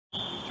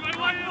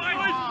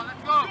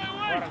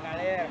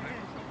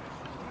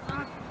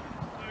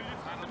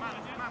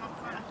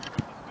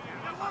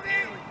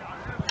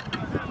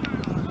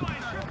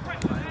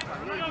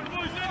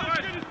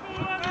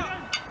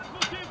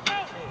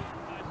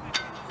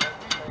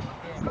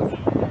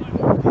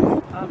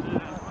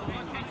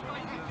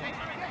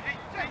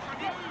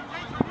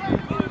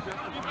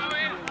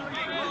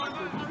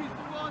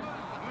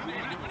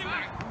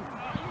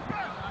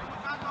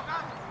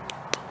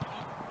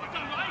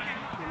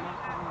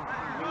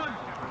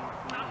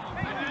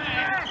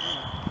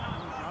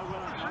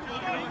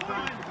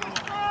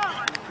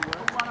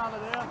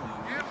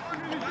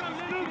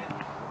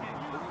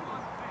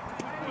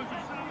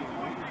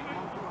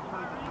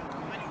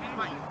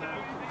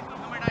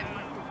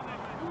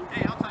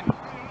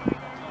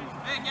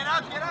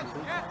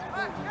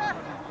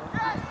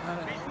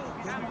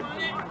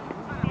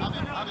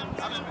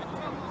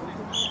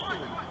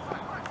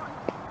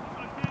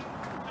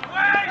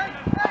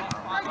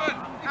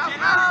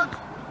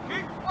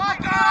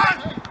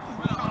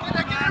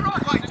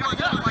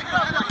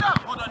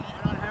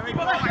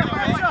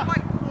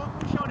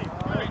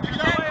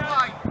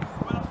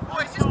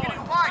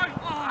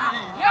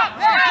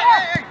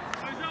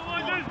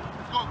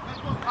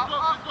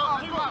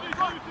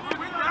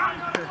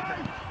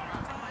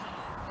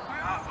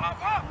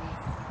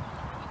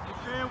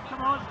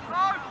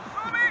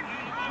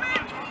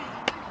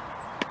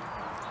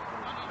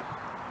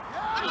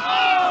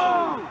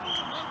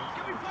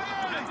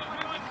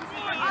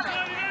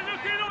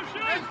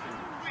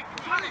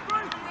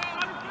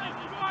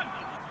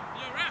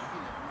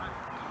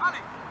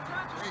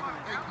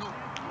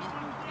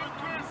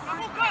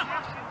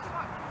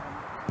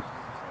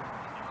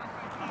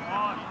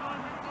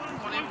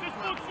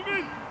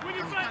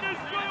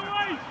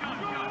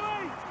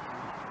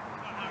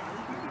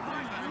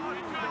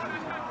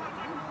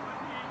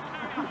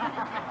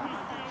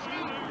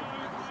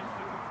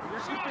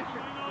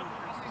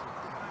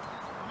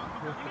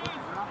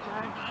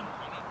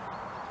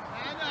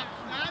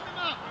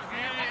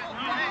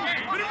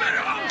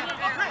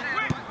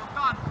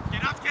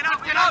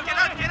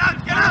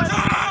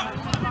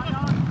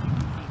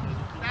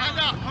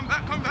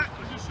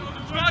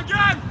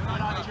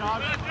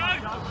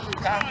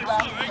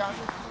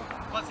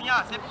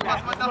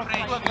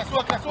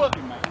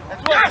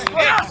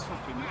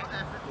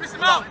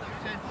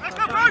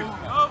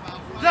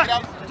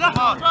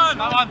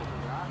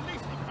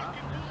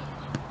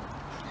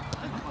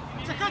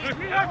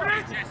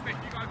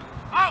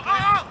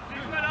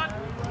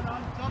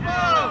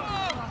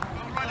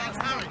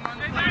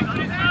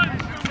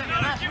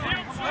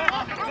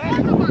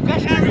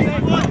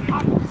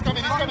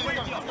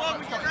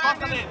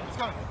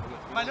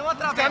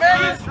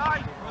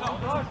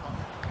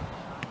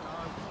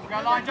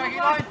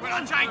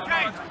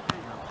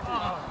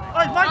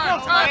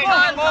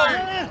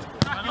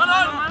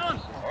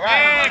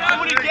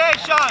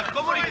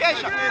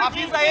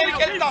Avisa ele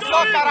que ele tá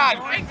só,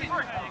 caralho.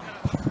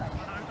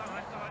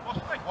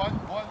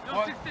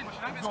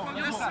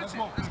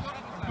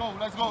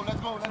 Let's go.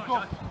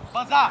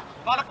 Bazar,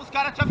 fala pros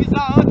caras te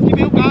avisar antes que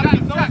vem o cara,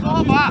 senão eles vão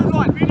roubar.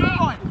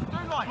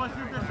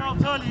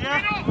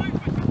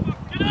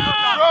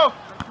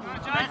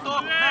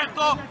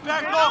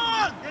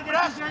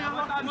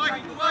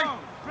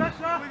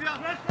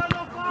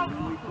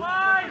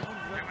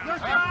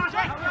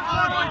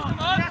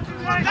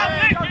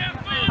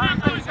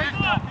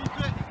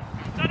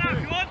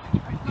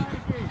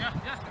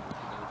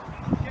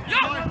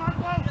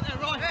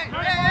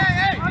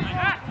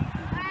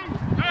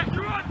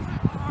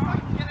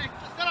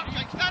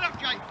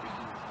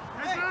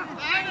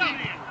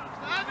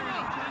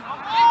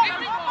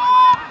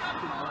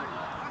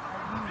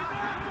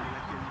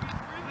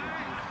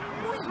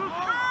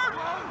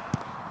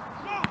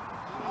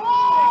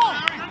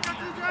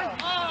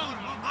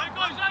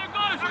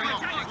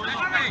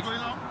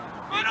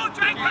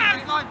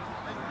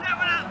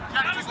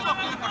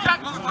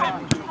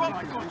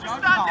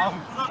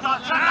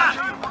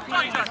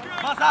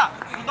 Bazar,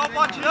 não dá um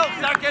bote não,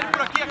 cerca ele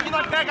por aqui, aqui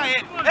nós pega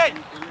ele. Ei,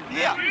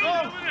 Ria!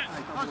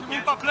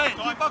 Keep a play!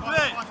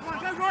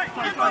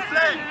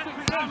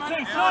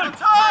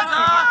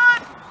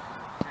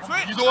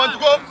 Sweet! You don't want to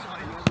go?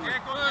 Yeah,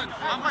 good.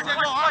 I'm going to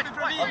go hard to be.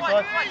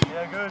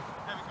 Yeah, good.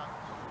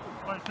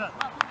 Right, set.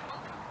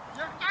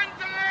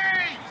 Anthony!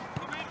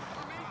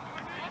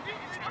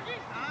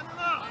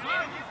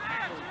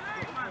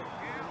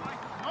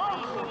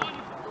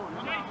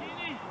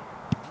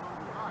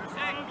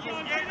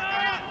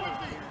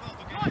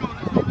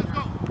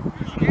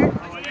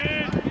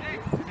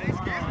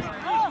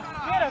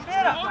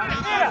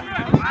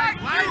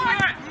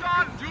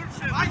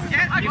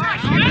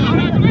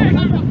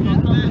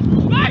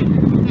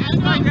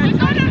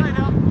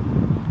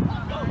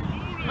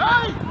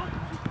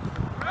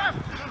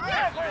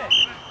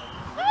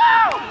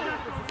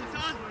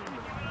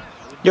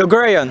 Yo,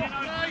 Graham,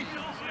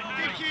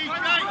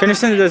 can you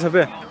send this a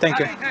bit? Thank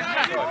you.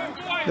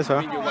 This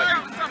one?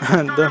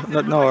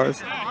 No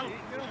worries.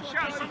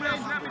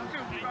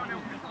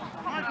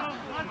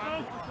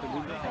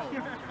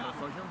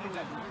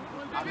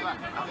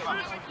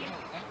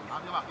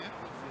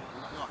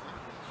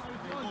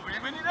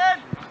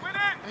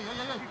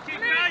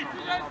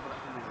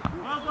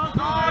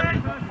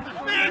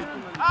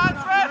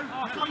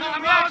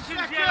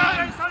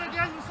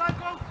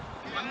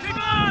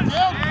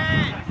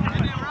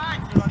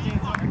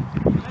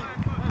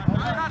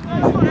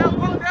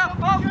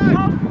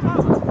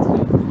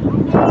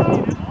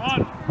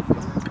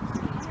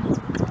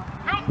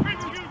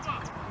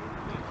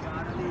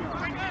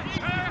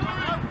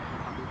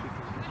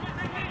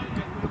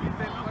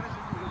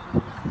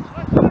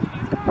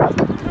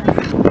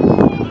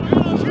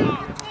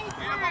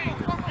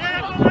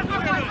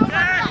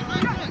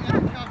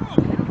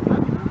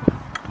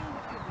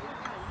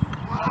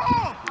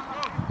 Oh!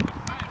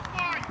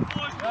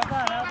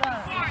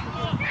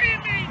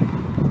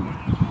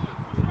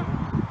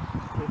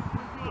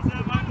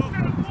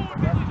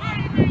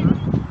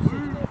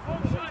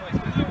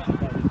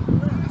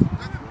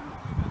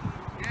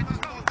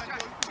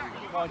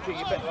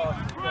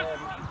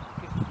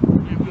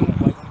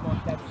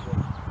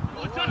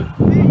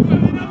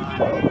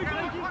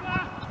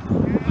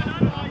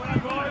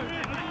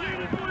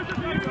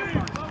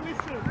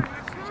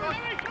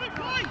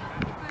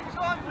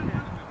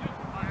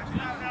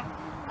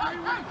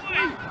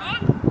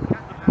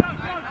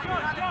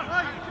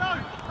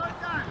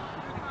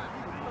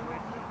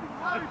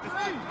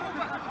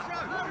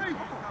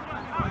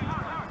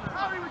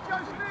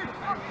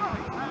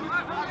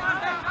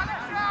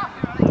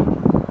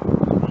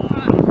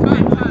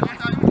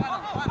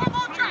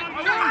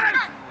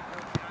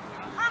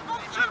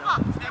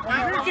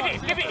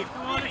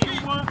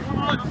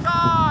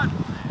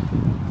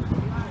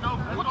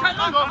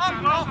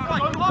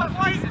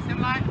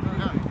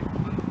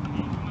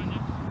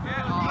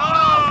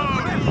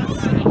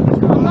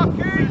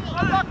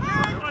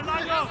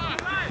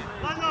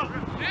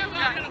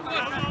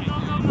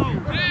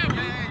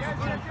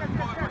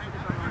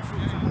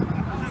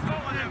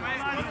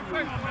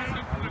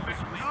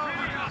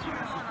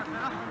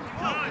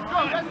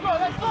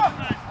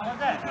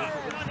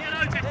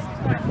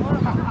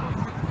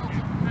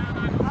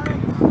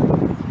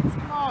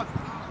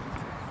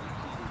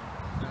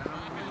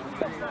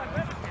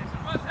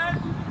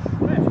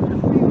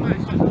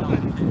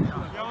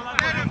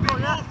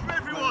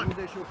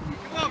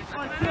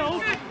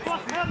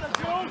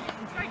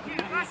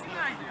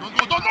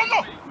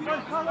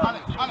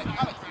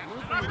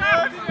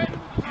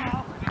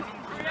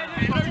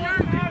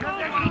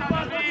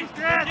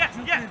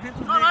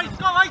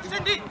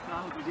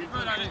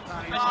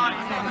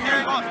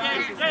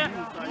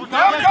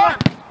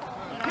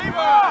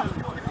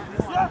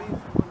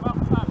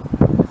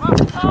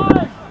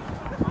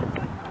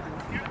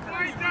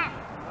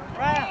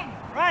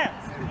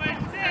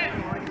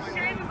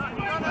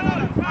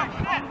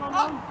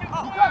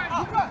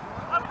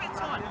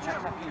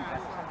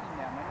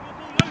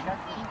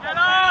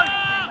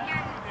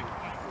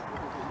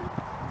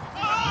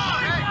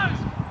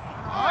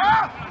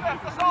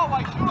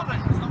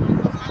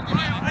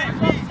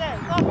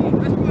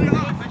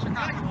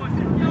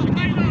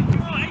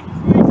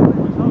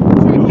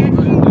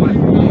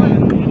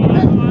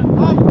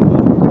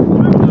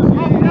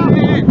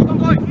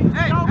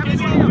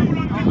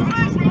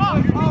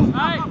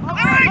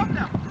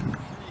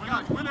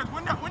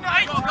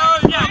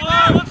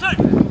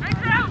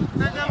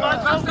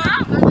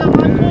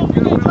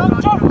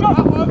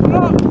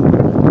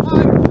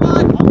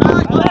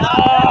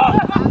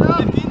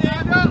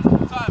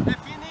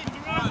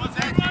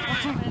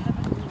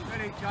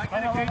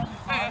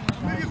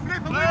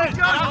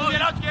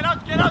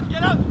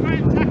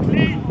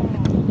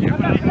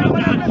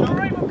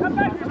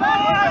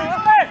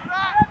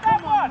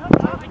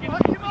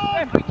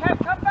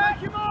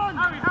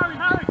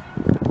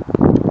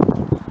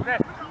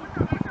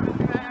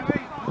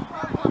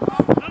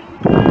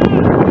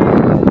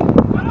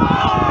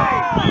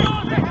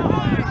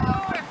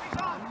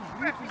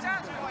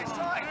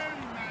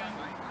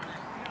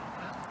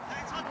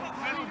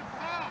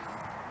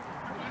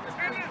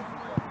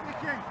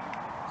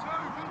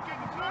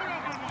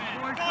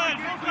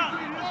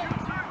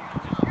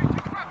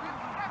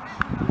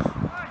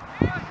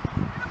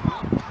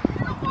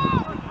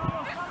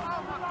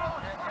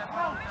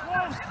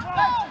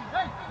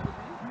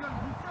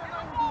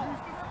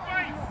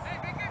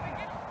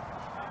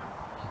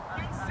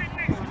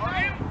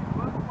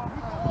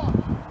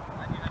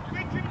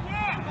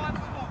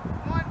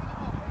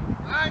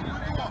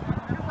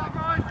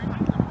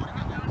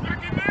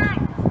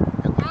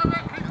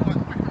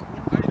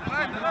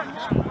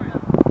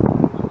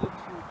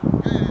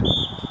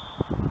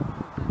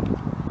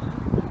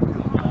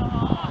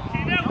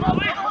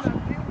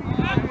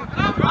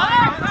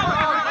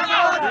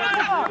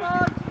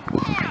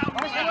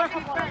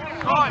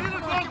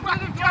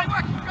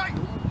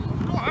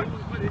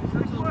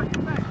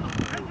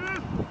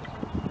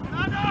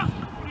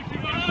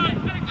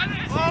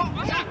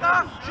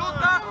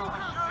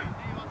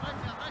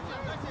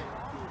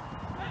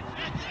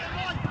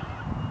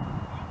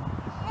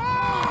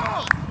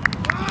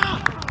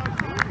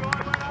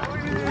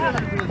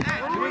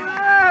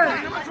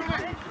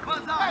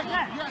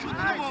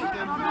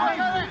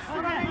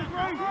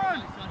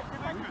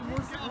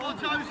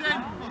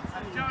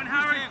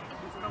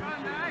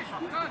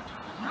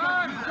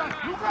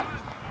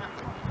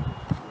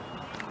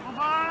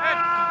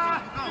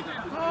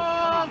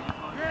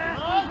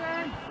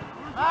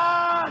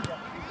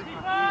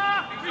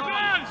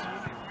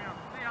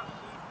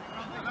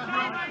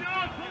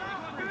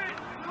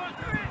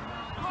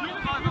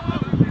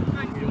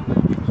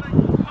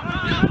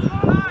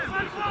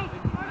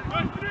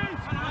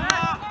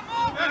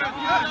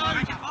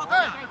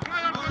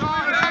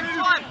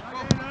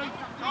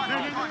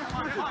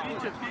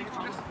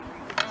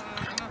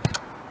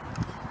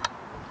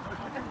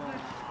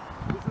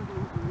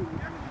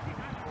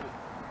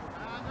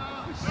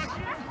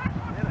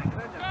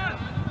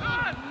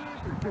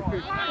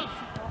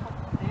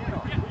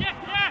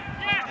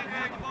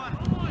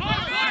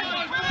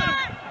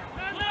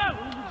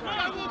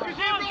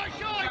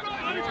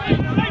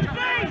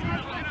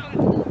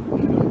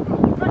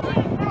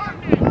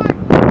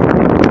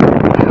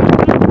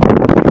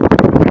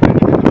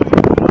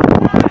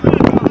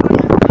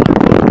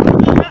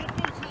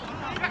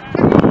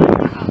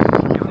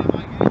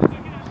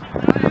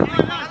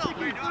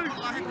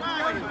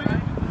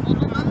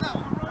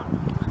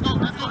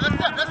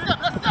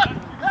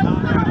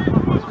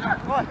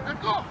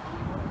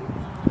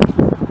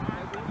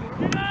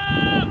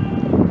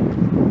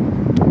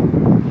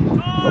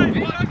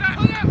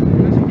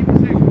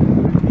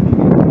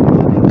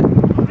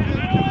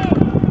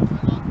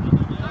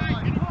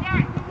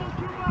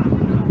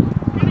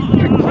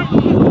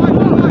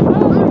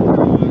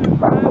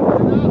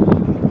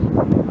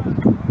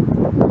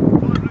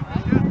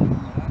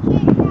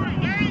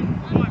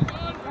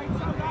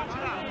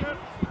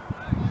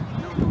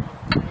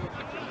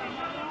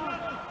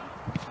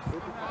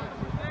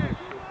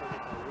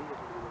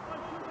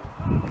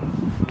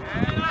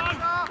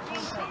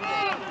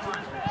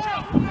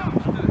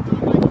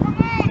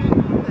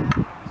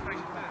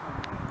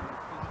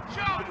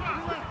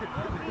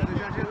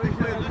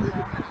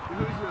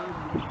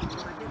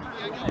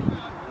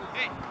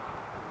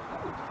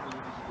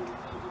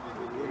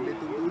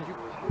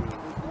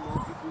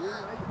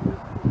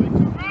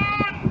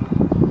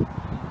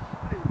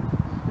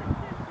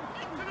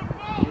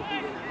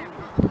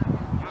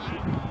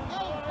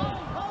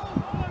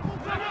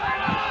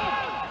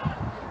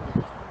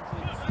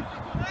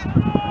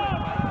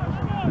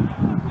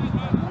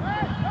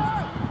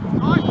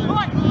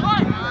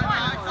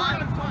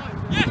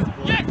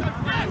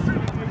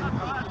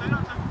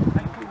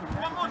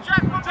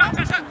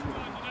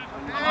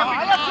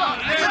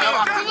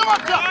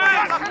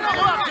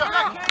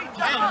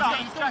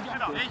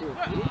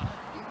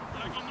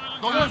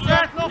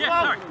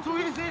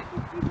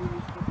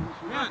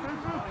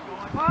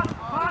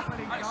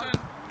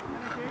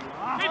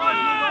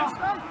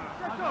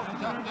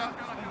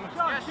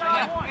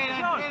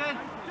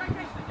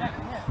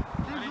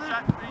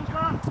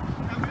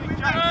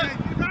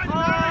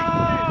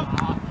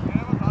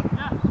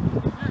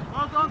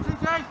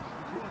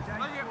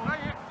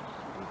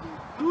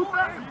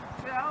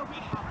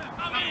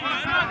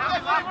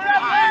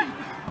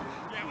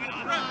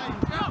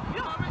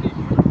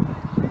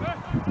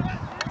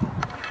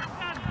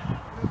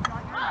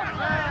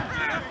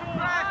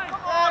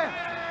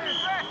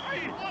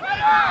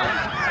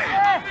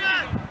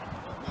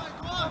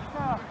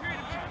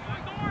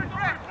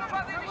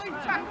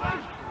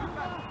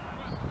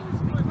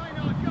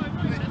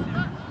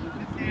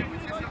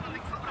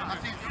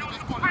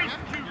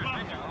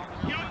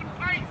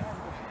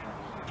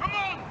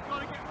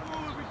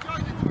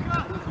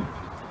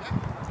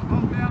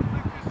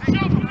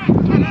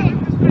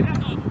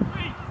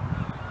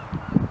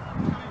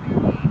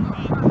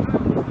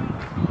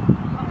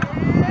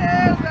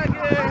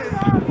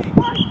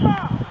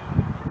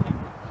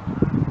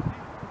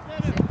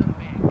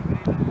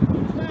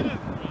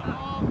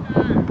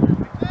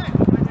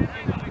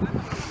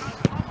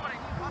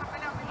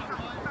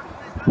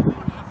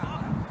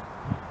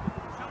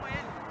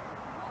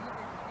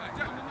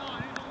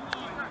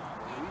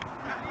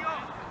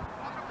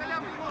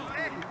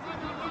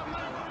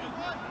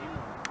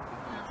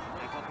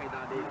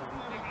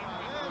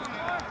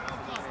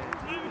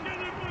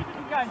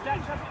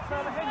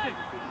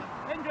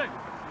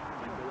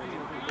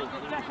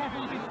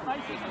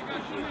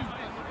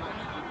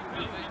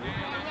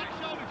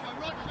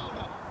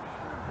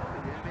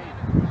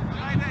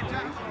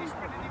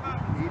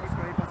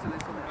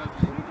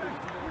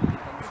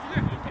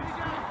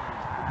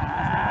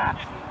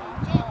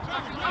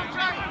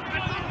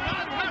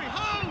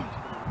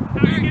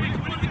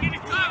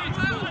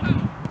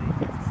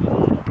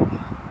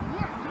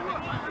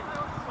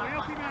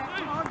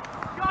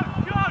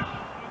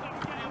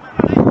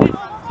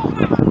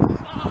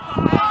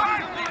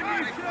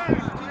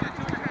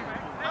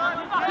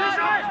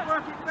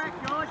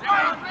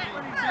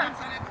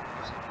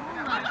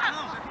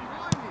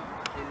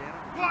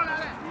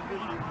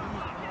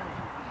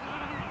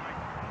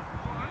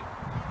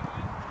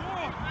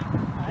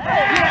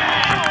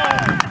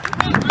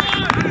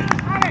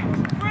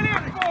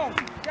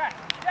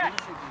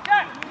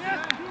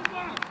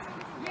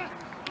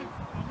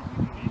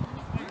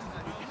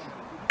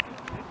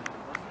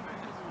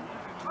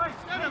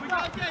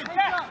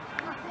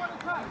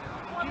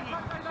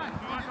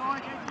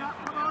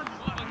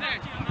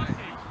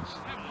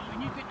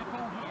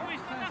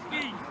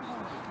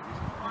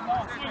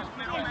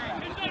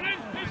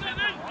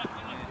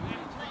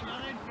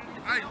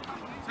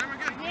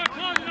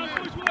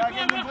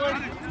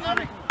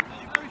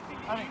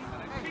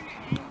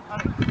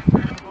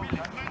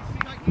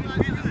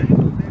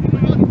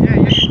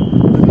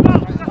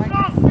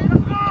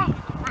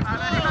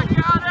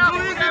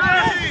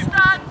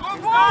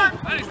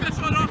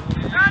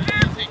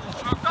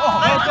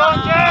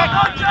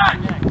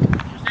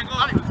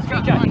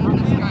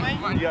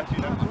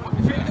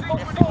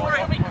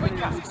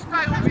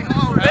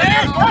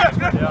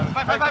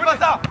 Vai,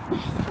 passar!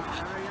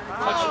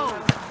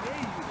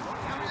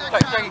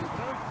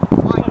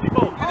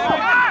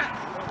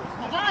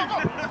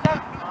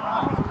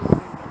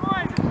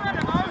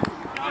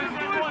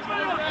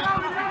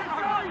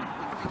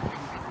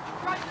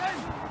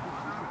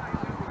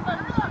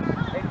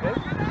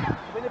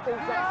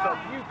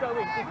 You go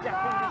in, give Jack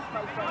all this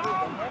space right here,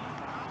 then,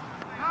 yeah?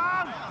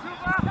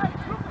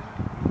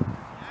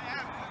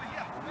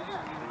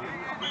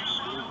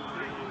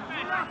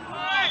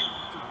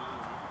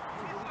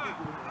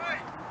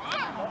 Hey!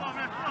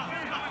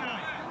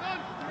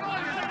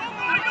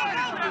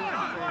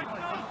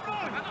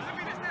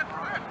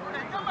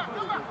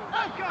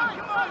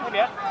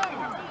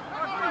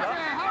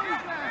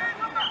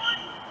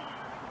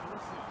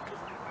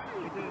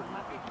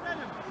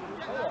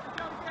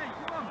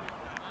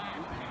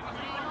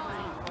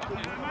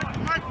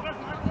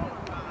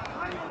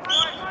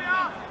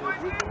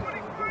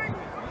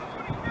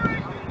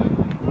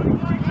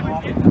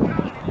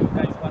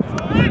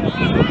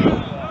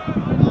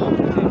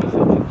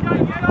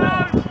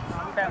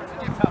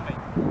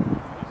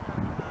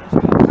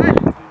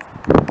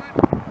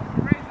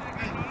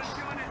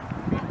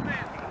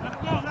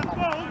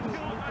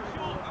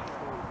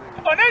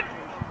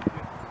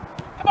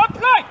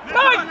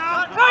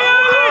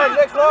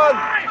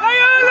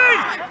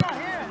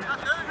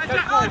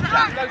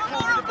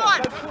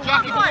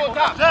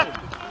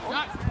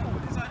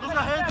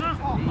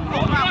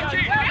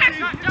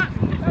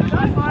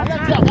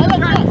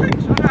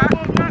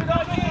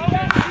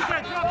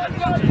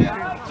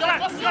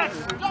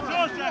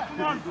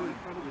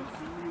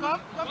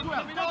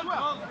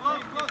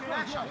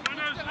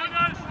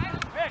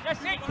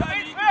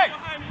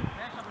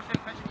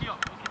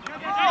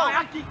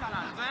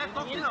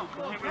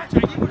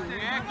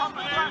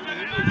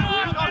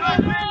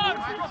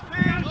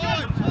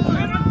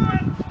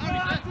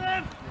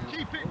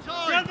 Keep it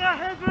tight! Get their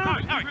head room!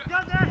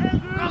 Get their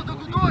head room!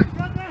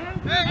 Get their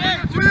head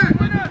room!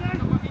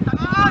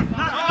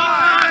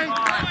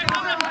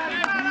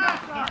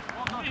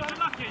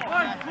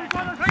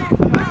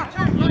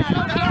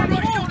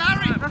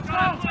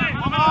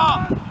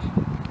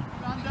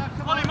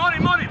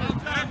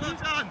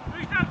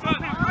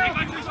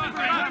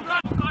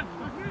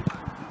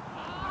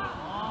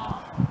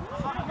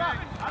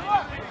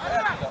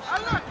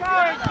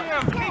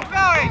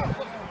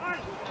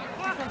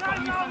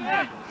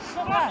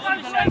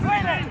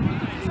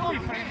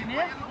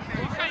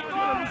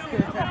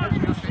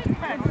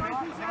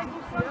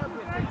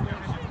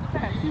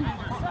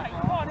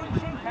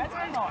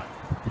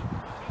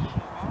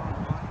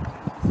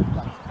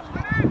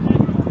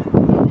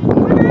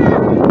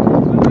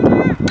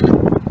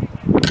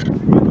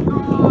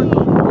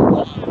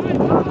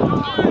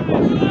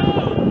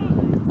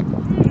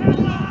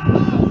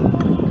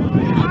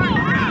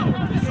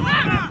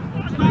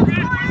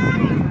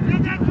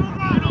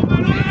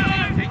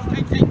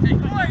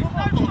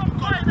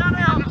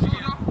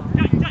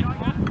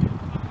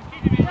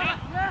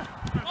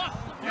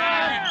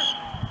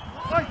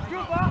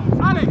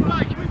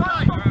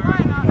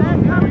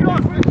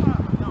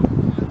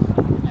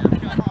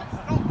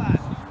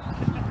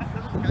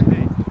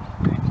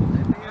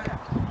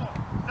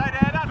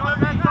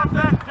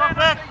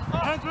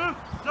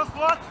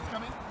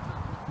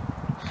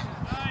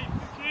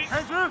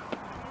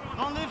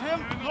 Don't leave him.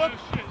 Look.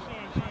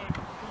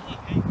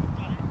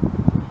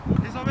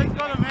 He's already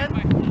got him, man.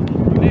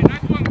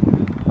 Nice one.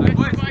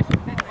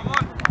 Come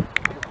on.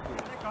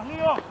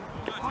 Carlinho,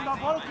 quando a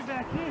bola estiver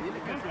aqui,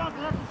 vem pra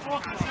dentro um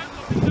pouco.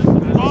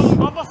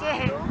 Igual você,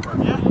 Rei.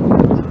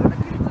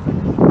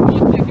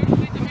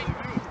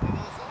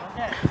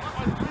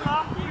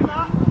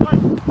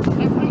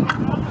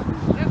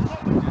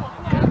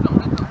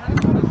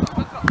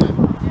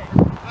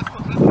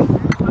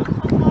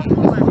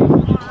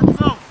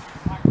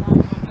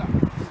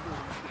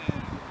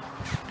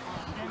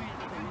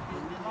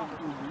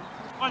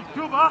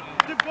 Cuba,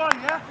 keep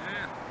going, yeah?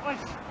 Wait,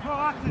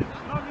 proactive,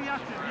 not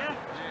reactive, yeah?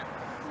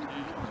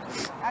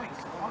 Alex,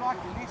 I like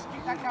it. Let's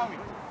keep that going.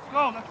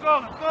 Let's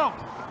go.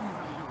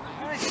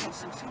 Alex,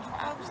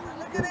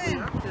 look at him.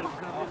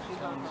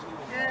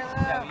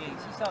 Yeah,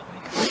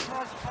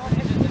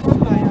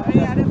 he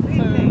had a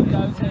picnic.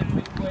 Goes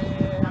everywhere.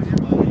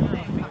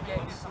 He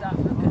gets stuff.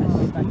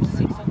 Like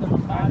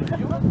 600 miles.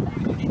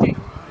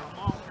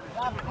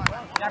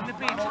 Having a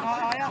beer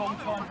tonight, are you? Long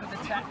time for the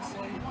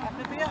taxi.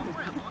 Having a beer?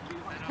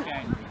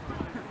 Okay.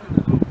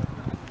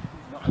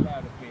 Not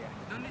allowed a beer.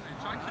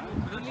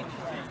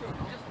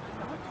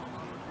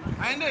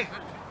 Andy,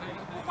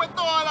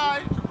 cuento a la...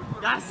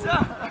 Gassa!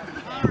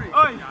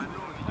 Oi!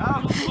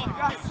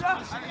 Gassa!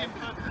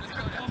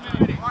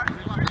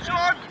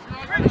 Richard!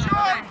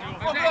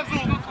 Fogo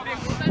azul!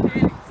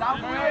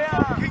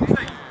 Samuel!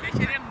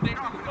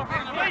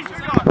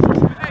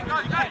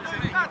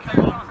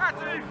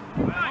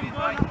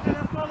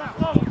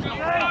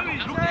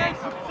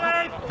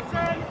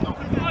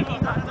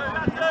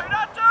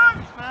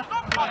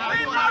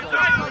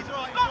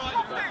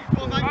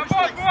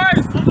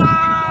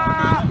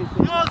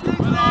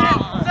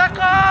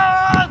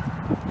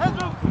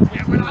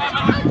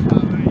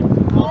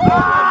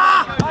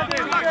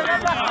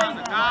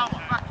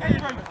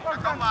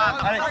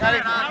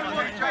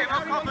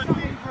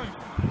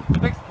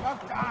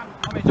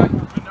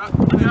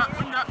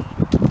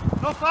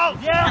 No foul!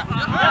 Yeah!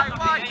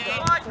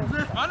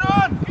 Run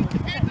on!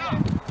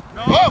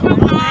 Oh!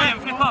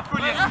 Flip up,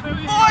 brilliant!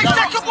 Boy,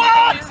 second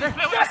one!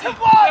 Second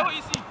one!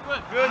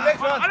 Good,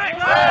 next one!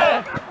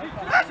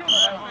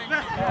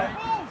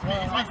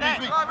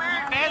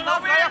 Ben,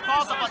 não ganha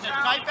falta, parceiro.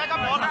 Cai e pega a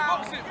bola.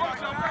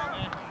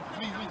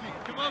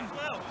 Come on.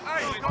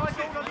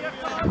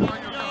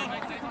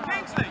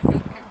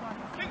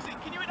 Kingsley,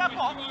 can you hit that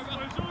box?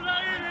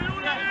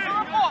 Jack,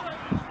 come on.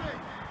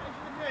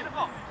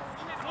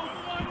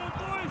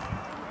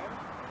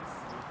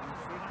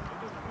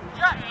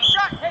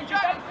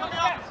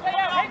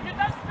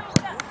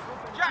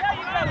 Jack,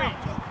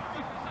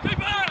 keep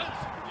it out.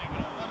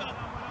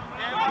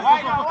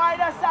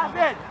 Wider,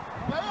 Savin.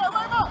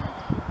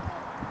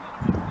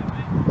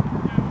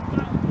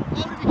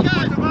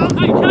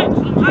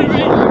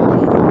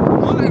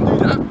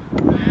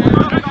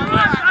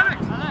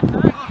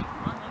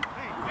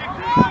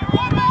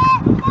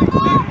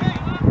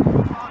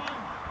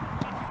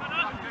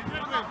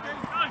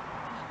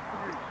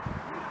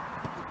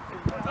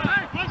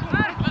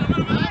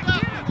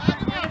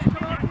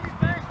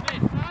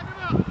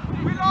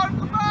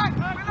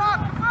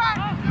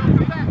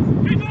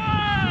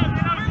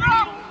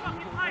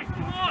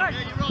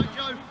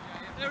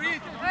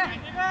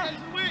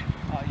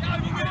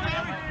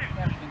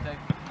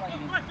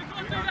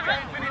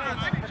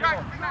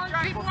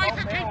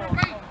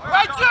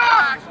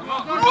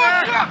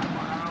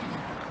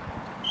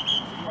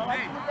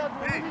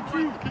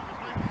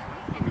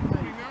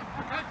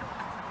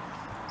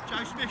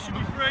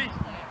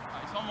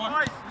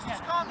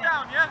 Just calm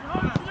down, yeah?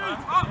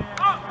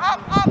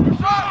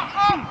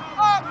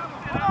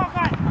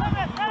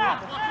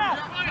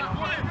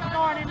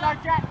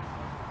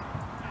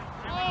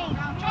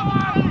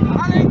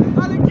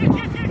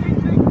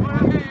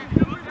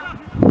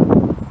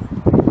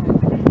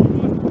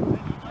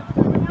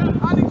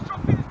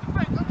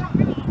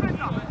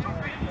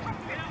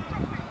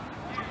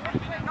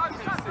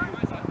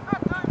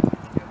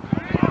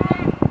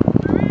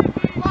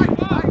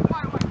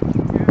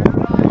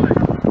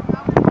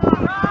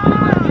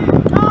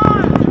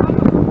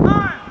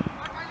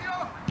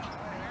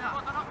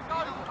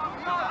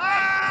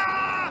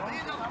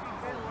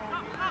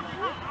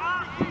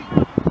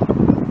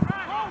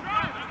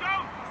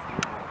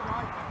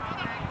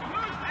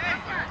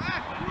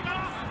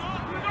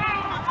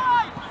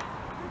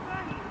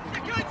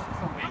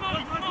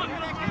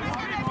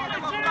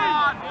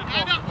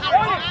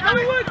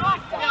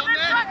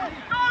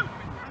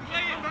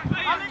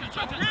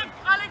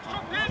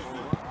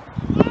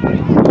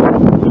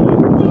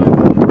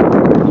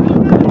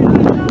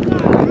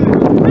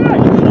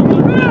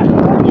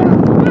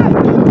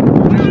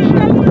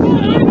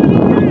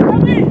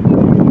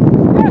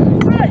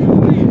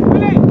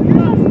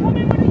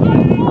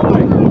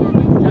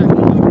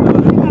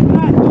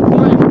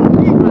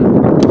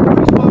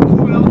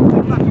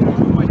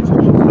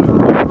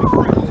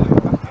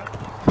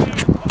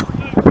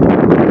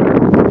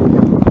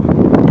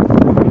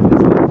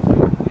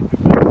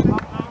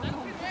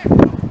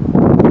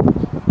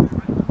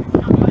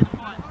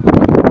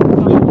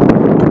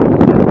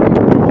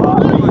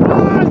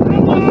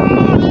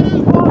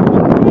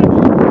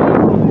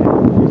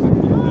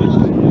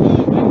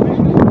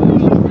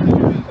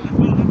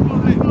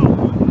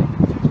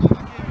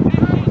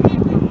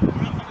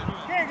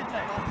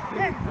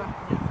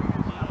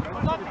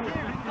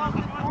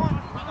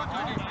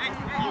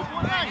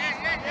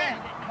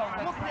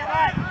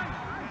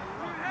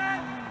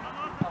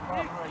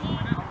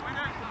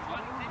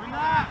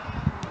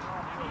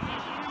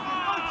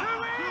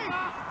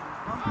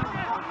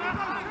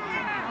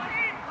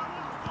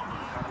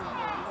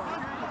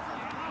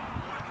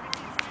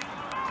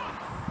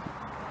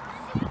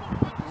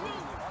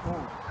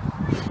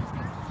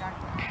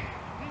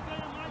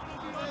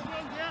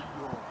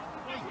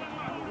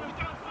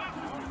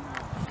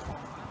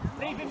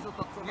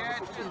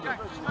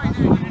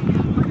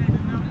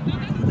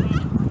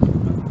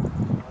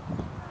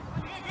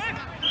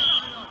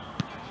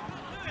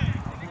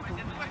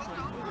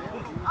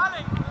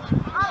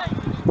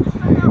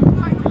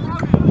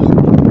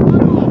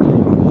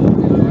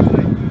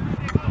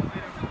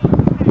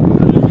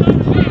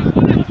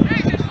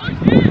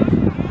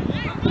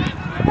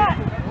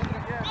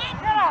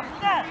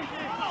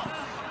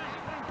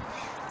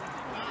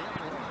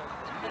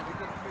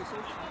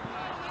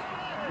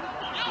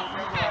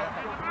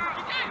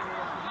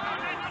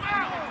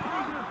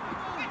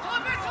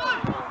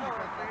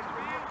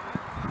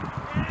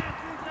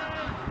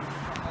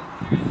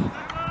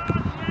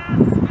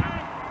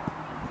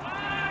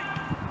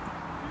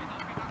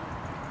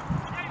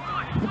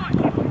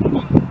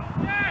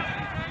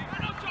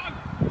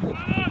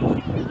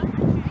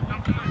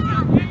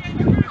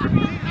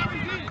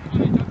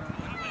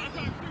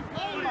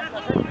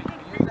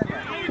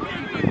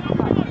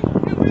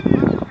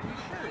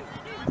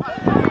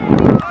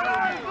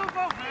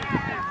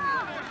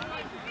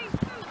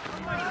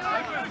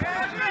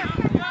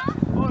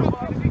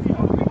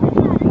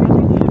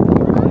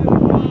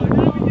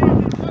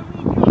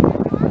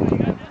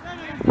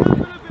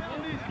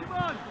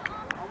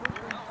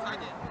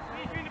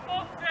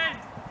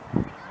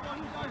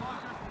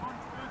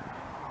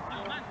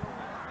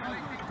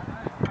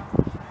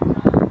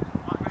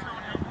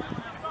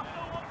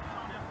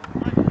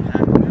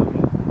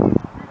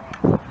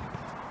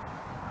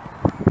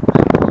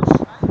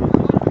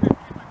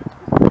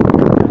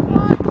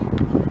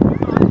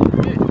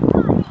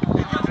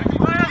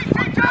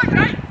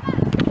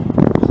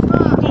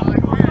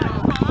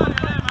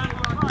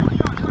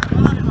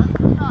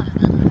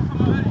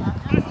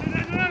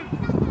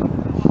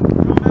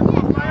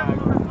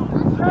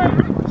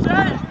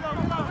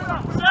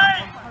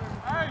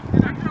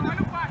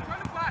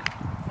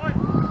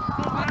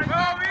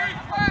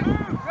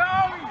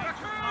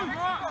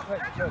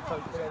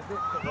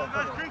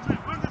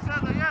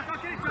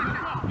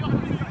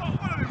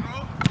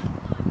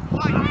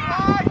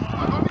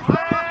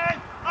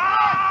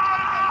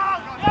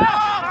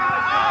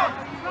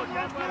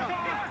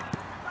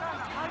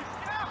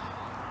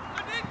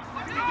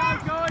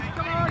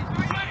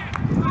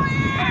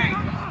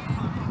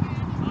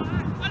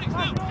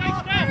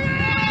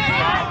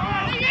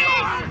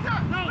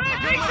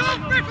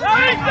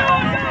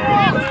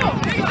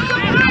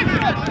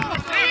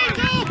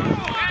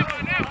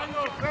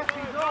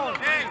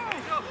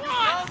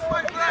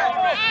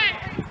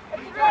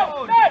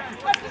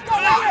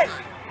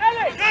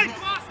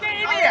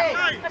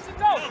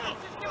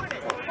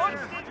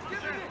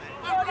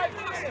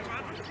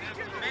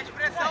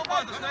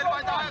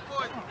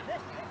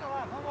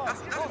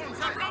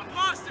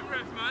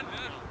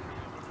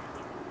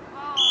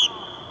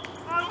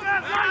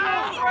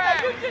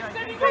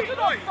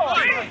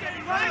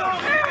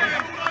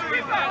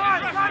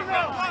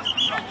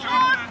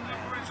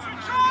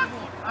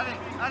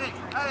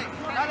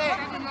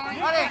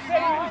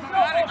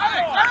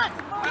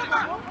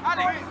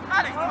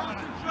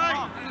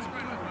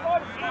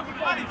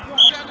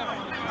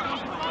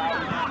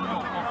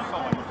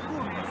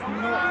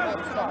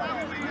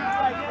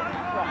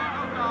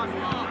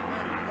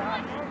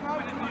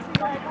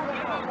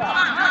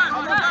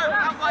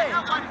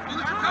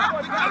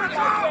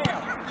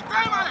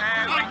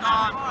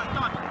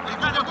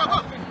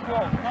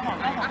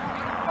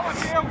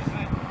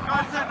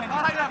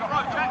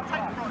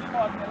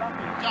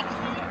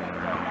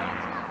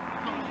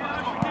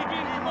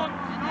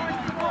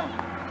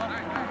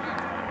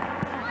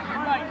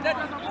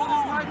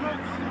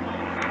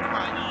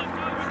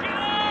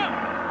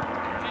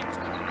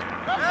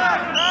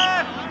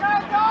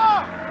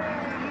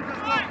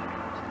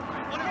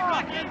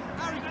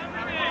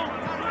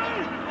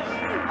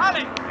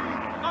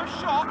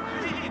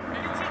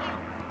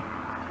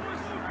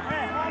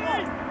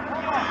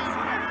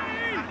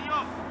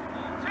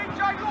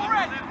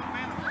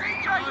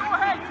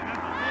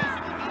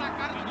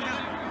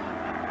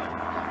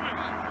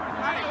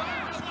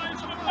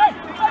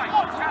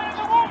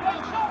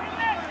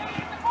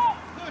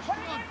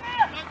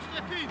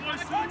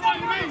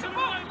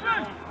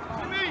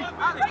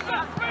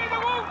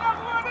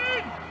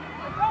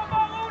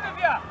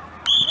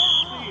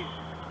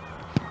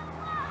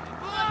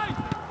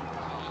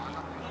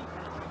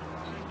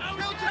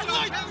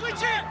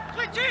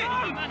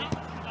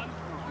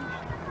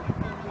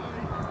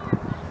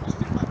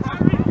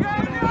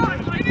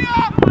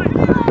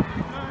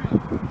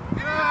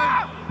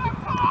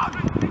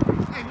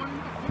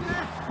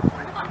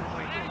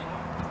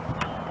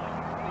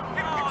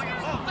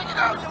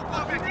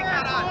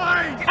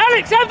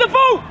 Alex, have the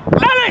ball!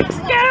 Alex,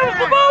 get out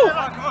the ball!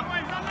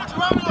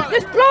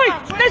 Let's play!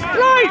 Let's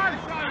play!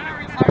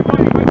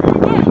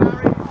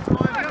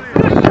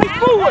 Play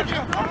forward!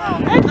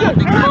 Edgar,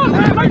 come on,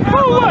 play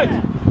forward!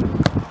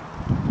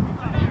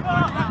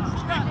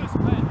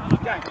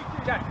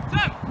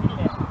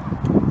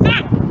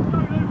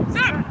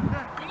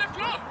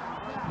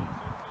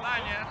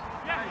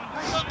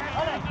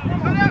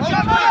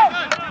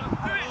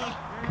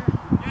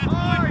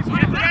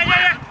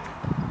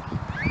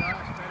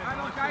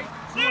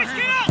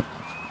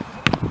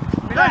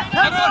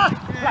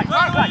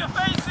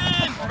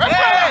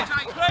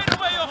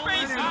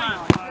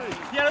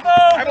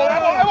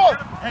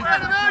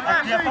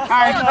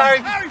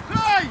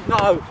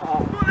 No.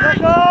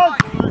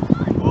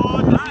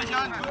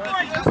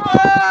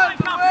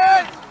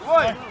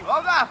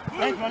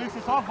 Kijk, wel is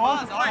het af, hoor.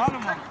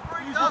 Allemaal.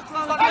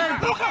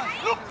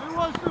 Who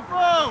wants the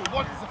ball?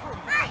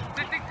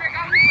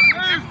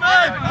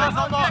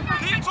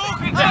 Keep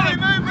talking, Johnny.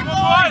 Movement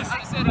line.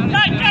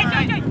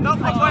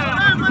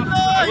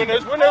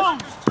 Winners, winners.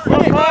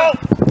 One ball.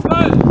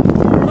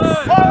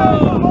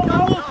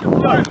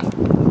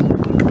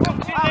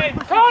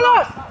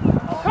 Carlos!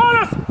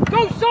 Carlos! Go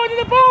side of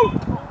the ball!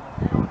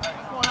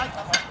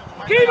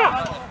 Kima!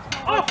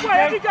 Halfway,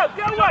 there you go,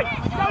 get away!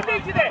 Don't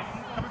need you there!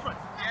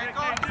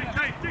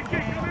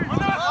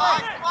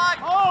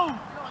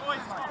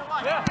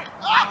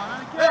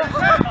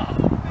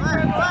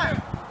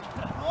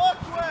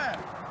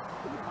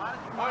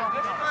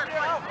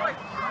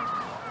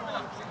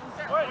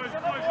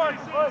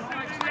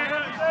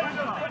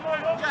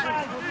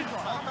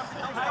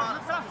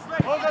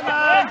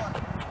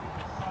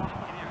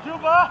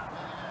 Juba!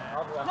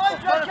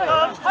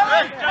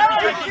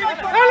 Alex!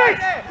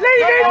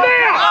 Leave him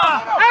there!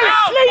 Alex,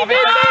 leave him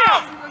there!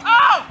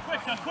 Out!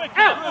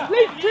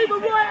 Leave Cuba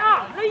right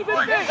up! Leave him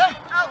there!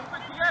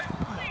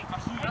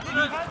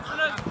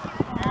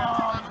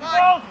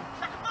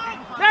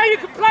 Now you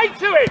can play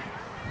to him!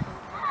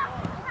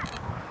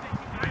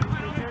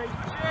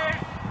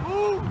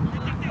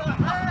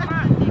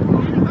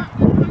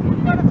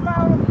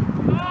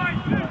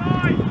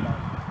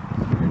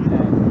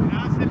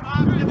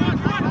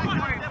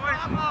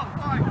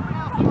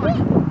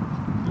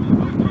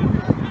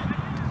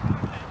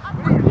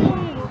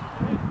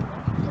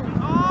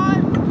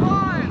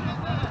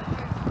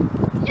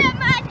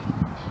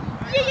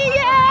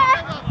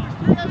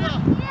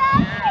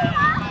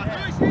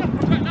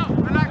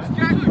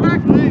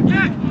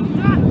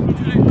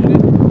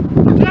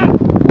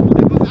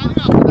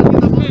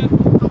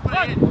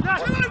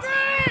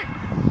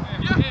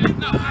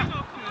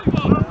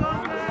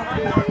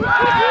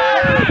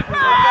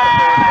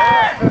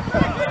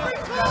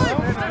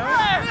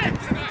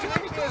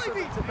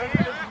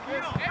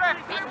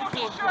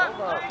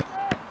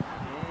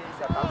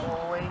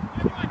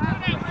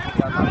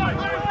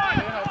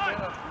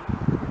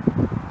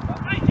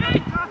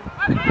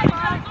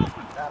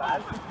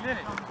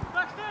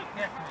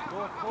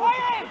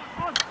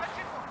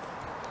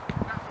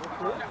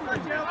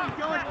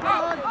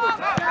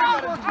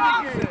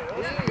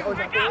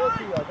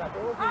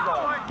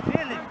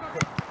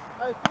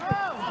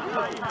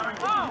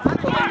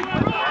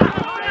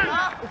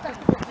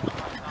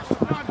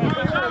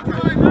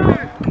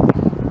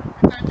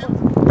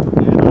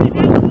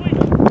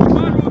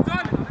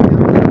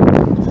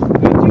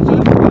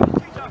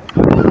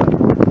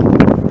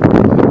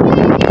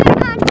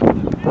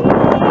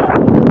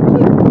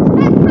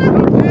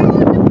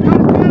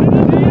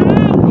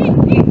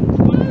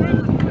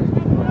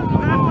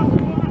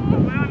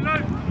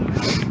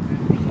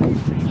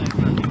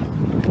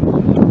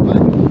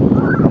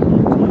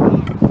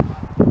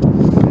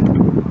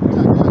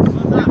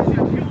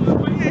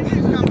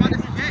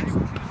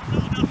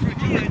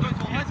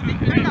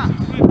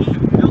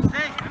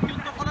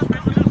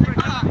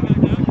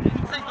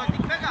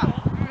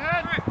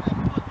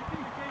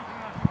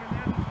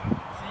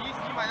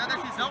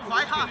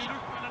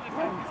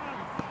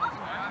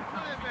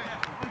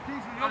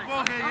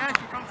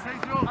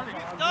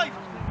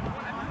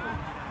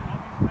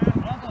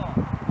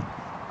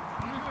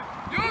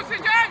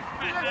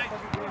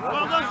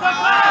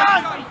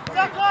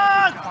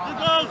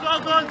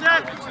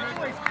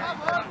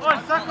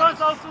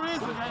 Fala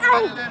Suíça.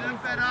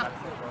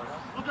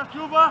 Luca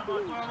Cuba.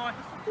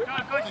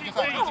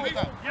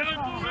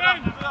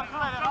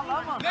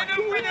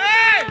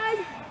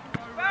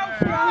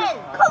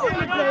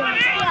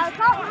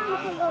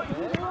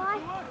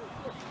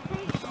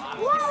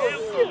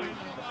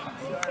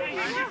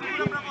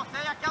 Pra você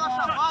e aquela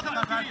chamada,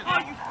 meu querido.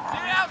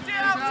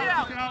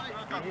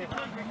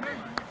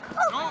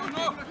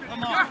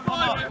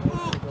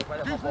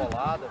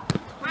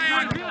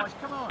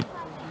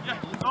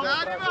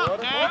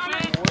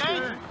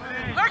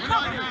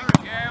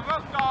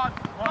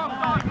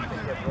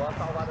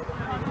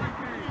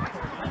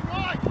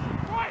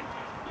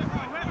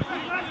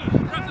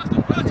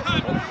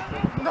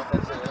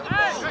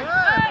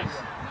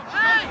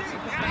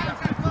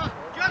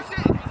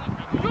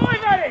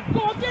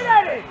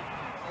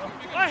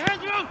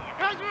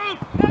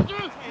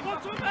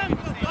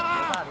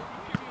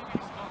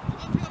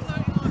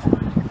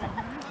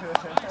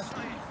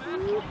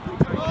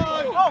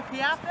 Que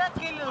abre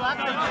aquele lá.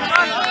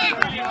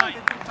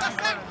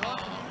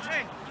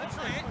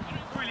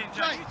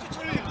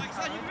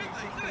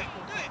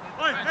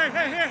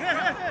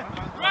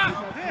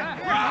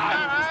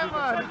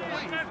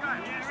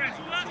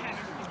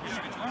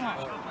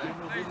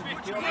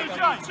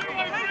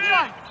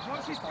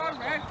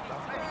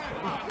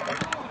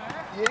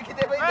 E ele que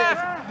teve a ideia.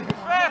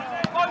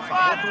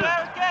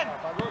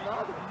 Pagou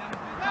nada.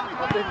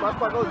 Tem quase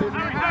pagou dele.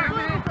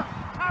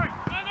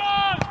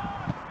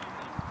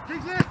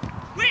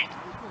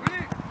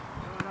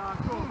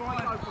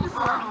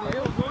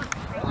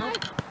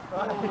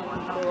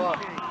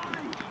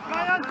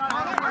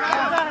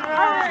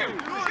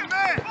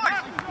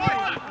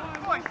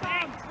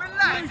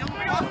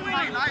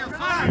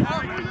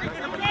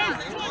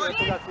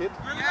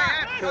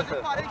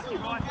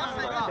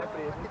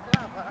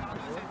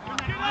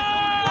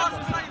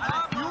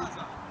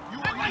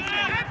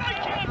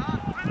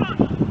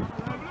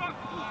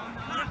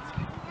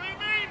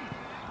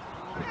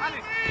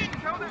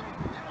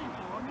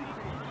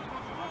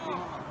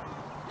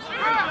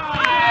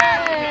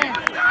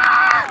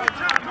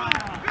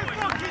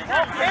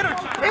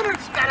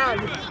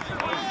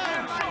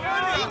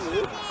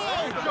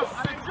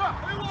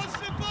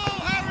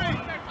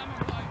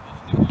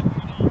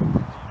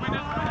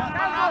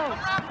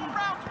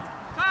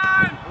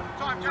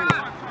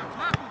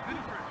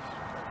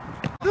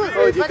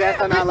 Ô, de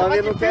testa na lama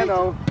ele não quer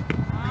não. De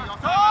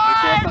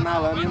testa na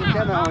lama ele não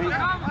quer não, hein.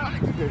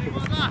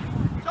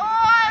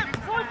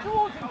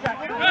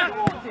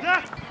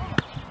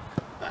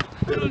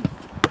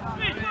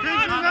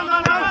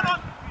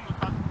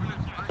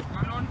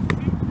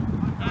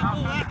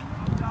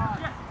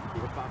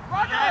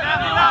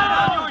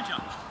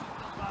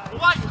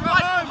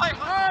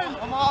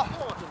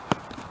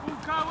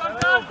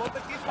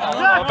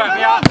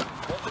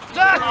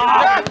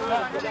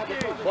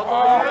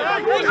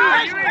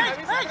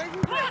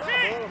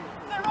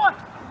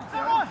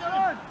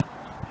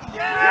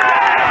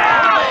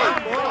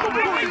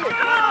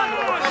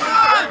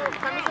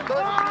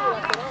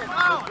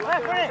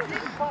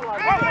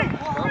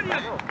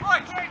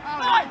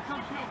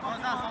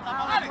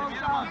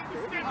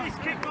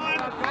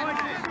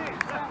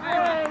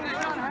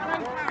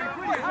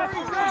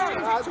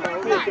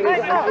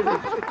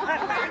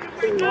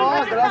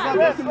 Ó, graças a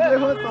Deus que me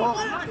levantou.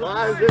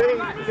 Mas, hein,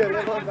 você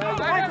levantar.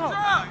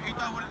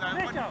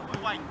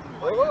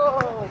 Ô,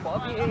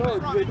 pode ir,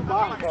 do jeito do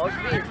barro.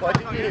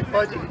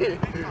 Pode ir.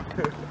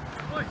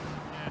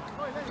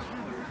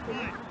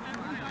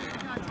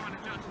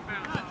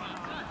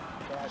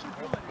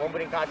 Vamos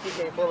brincar aqui,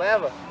 quem for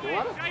leva?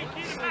 Bora?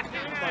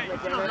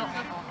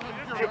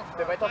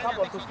 Você vai tocar a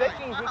bola. Se você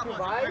fingir que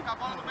vai...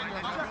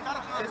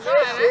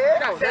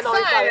 Você não,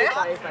 sai.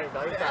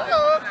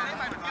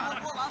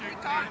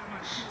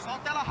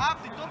 Solta ela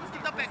rápido e todos que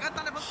estão pegando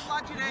tá levando pro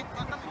lado direito.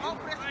 Nós estamos igual o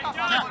preço do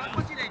cavalo, agora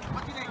pra direita.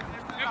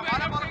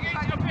 Agora a bola não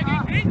cai. Eu peguei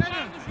 3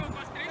 bolas no jogo,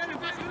 as 3 eu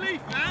faço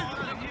ali.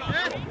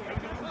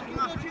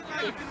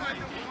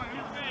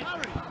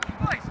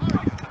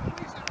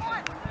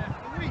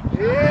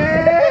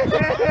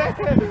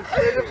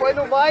 Ele foi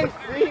no mais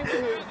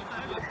simples.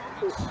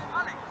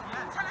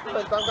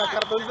 Ele tá com a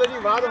cara toda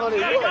desanimada, mano.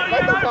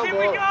 Vai tocar a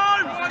bola.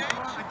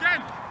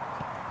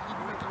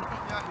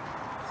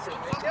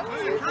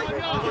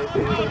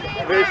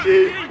 Mexi.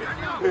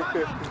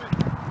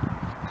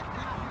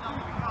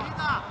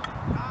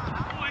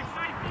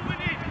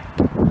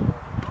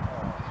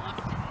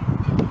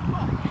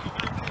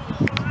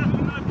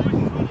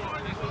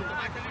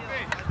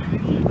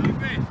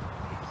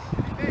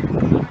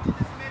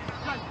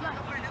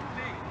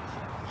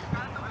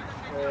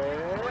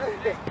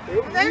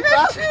 Eu nem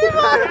mexi,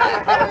 mano.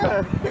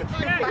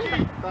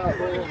 Tá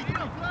bom.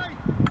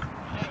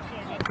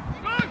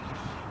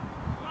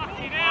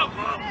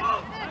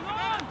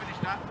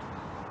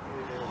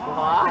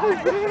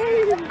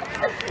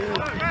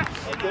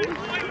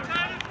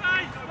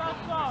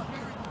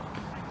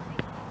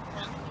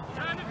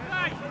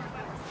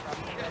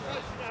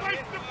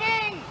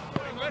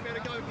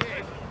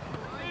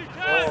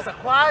 Nossa,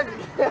 quase!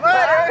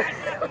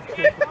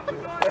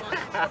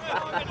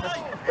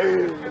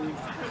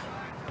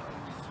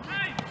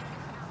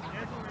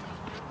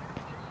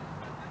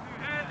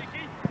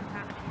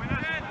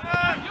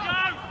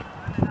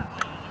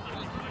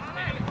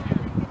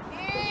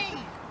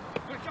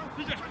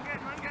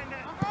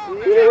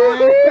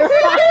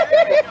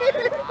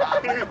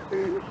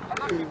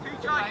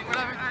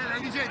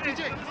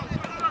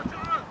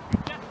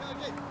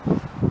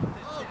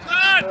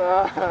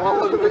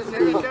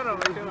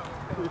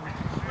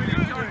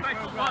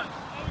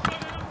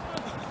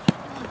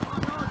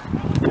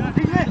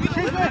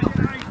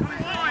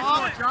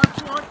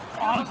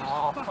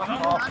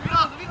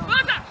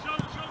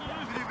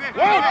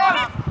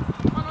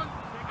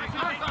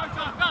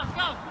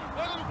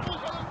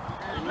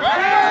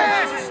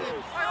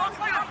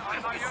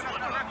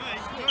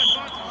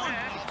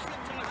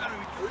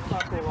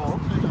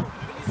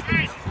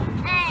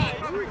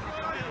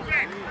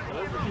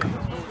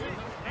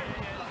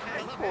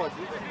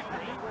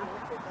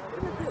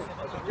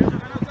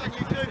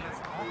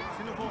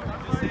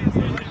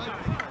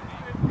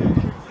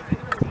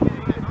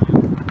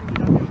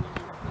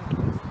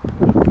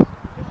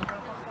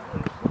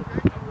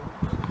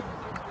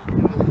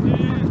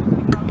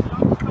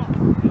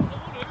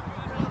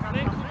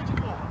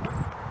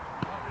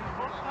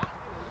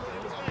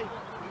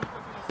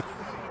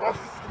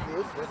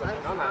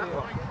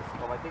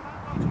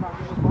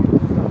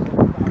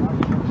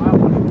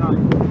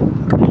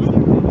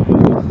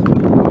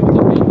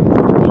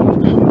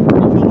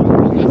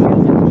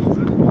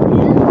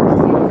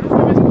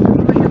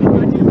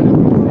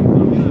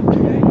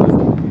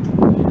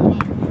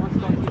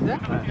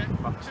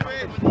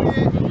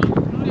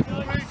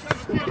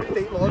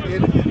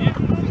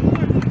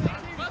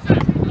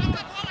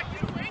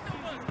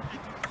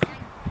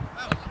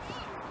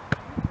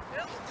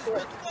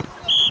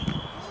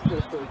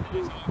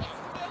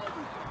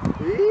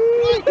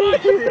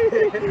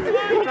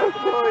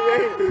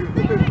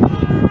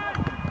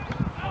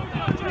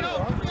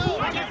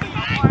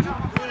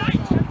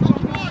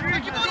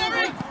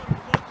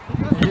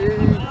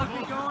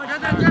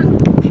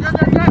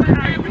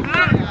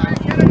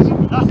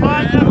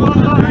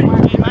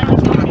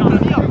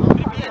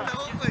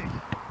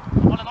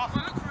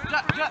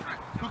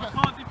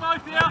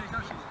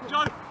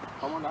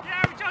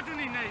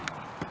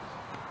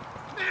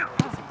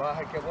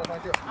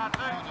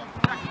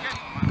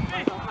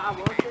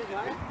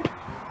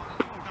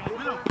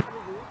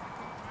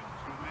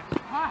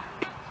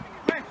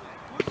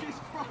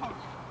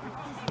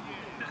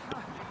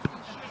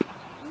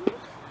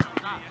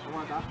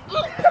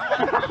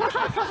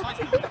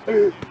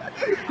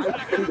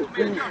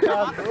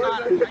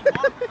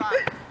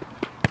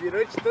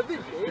 Virou de todo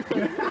jeito.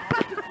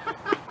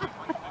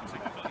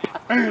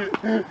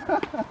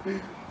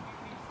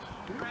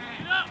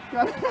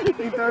 Cara,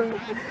 tentando.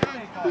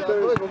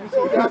 Vamos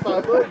soltar,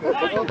 tá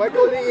doido? Vai que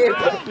eu nem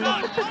entro.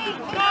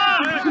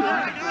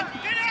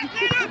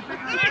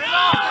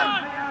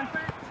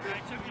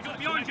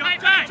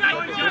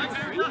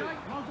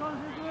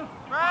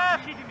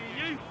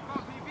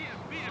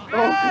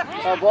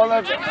 A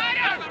bola.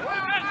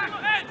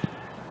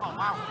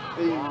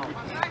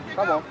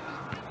 Tá bom.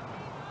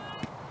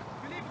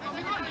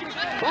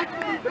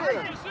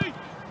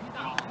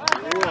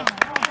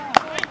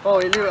 Oh,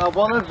 ele, a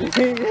bola vem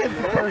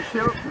e o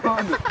cheiro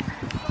todo.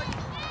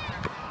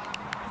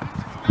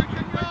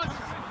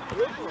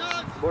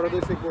 Bora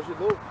descer com de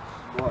novo?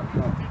 Bora,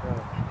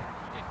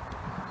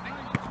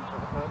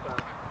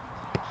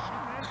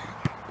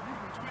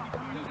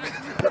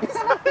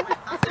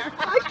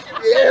 Ai, que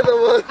merda,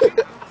 mano!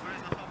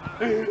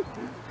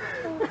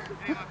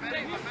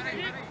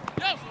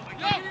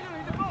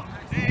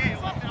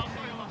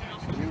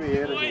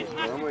 Primeiro, gente.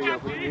 Vamos aí, ó.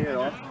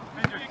 Primeiro, ó.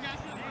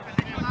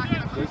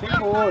 Deixa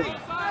fora.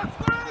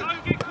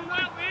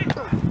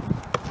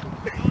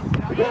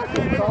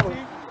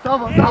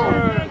 Toma.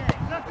 Nossa.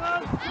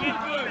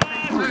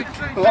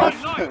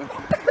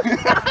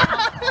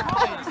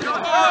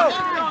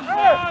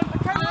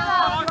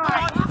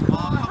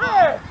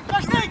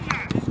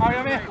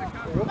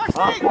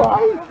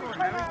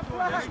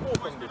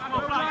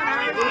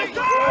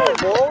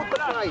 Volta,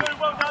 pai.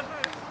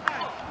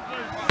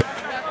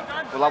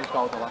 Vou lá buscar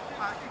a outra lá.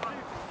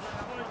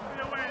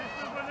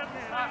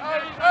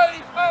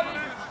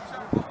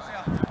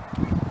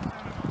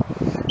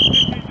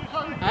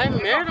 Ai,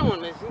 merda,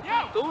 mano, esse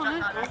empatou, né?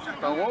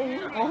 Tá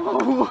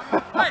 1-1.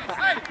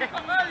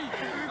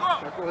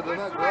 Tá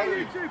acordando agora,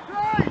 hein?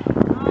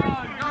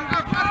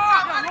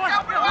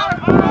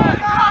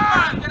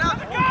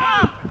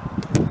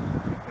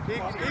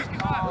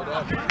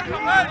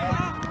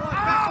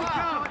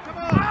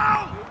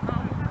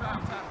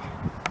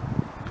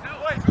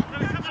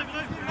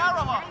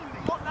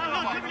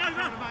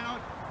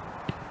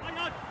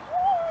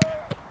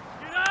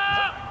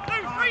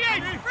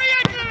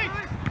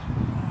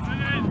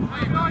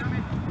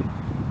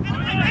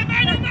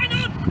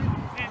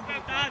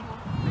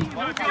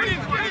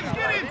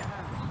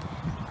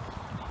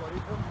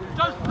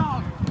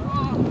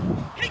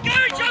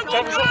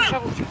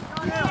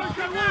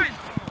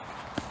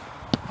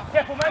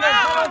 Careful, mate.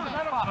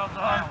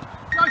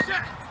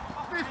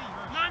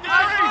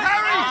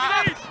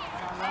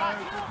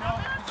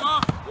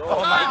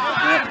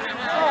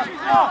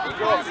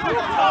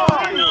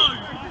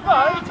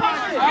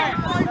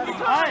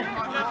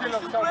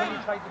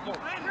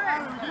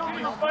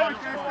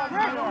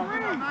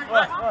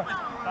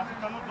 Tá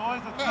ficando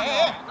dois aqui, ó.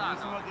 Em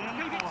cima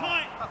dele,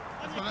 porra.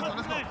 Let's go.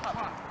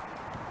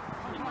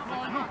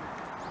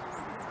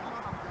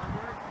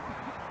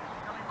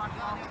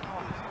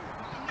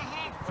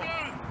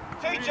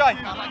 TJ!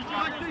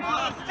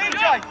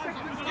 TJ!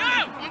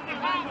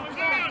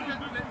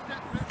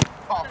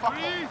 Oh, fuck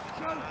off.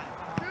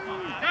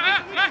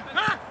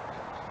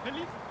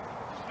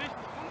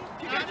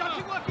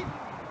 Keep working.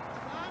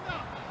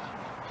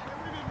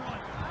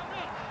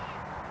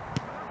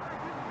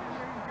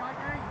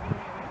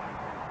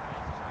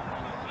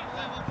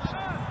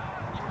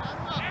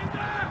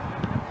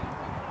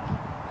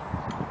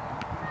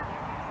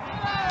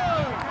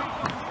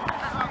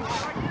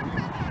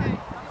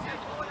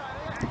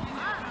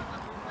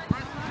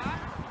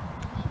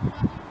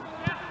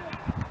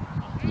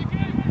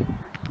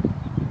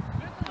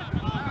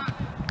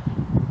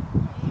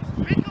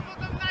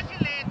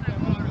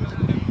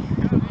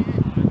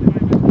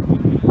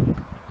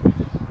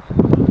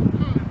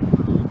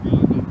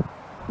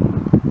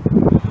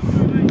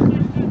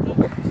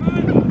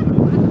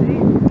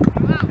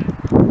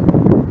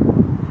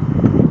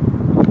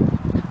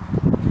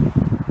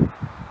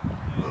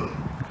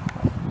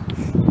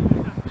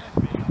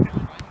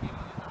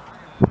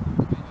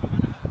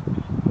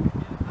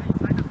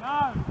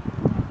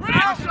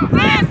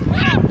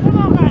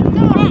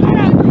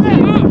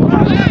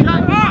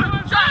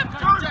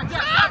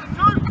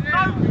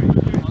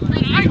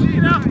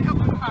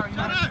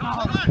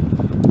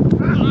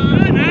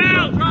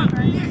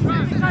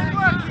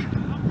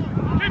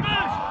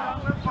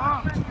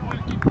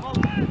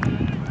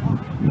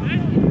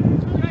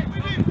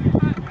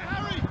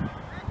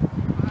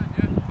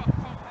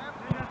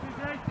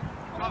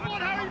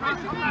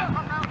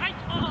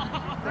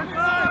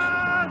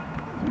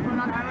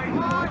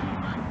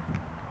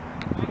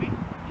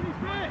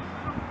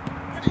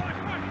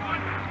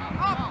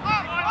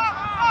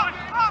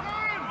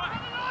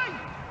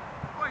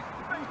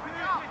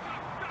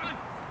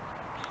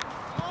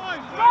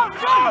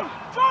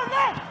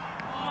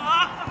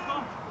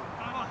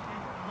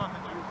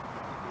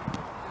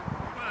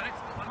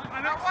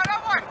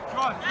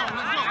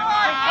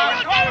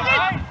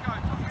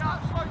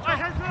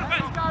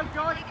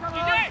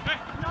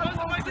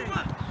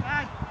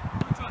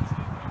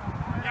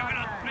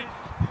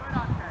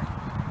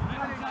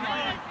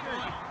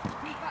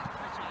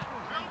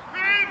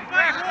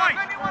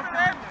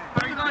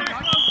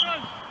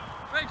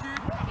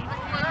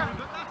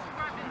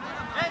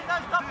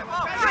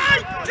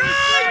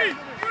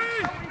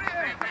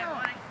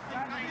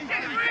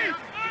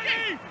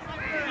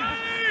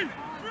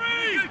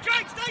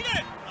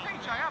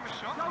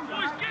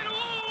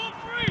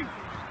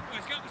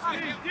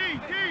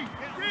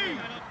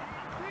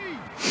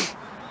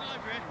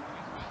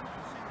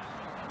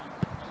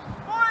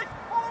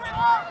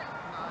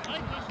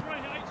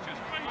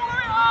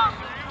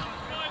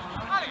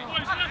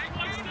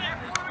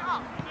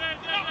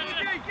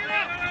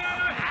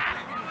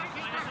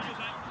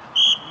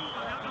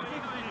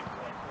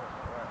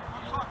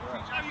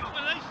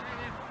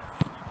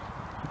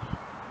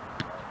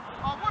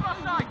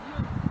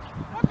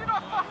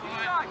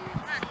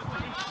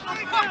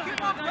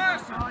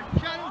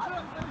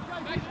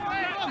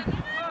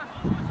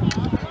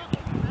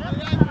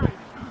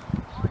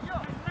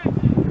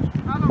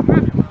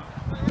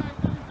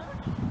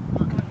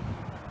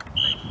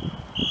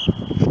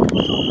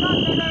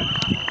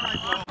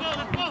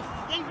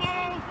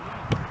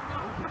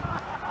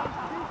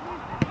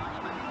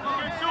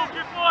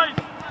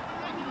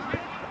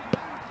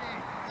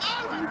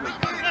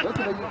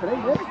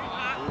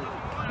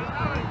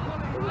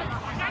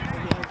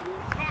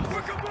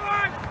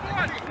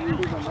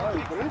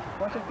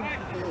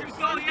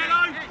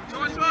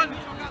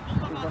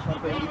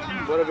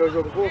 Bora ver o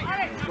jogo pouco?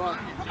 Vai,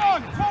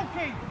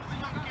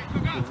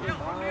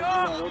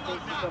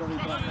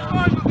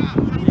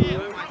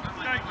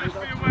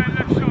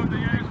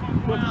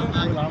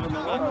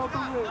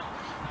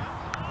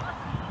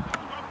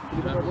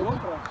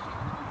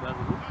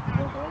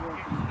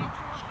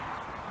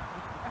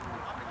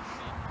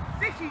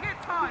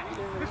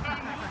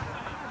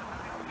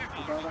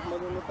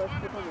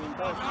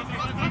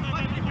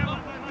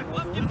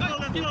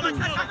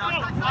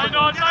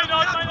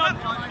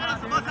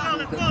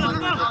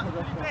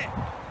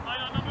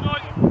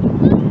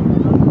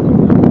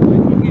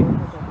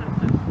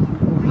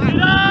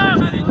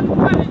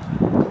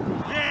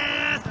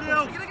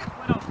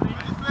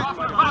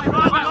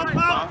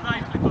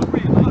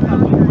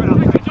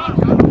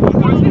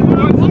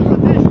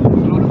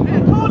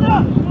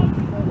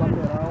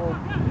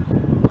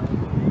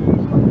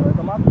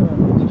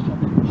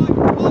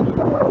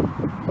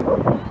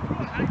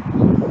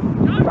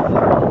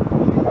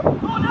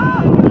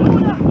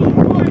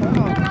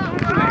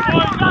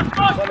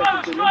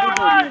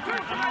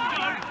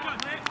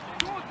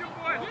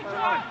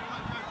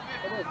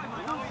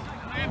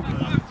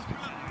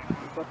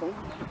 Tá tão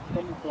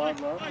camuflado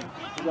lá.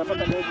 Já pra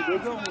ganhar de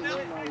 2 a 1, né?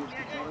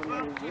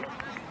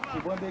 Mas o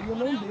bandeirinha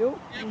não deu.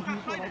 O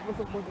juiz falou que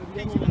você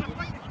bandeirinha não deu.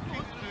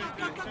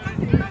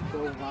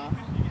 Então vá.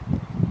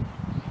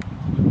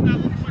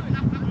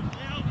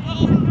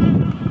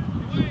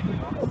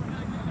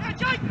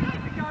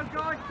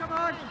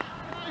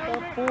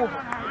 Porra!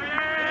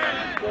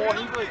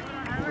 Corre, velho!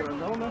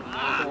 Grandão, né?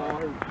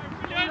 Corre!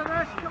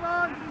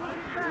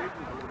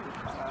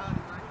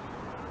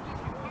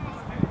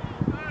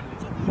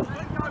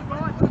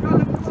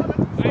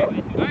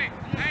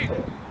 Hey!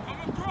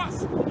 Come across!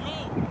 Yo!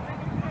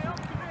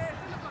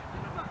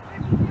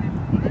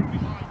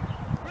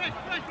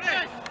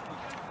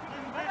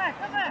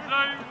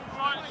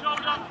 Right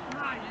shoulder!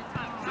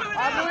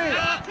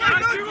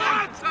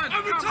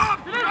 Over top!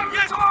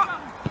 Over top!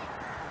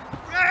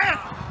 Yeah!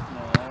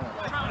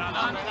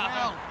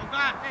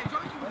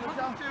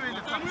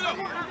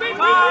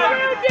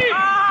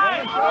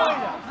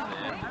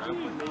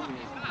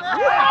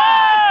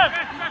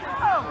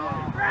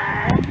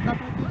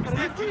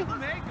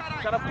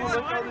 O cara pulou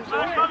aqui no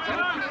jogo.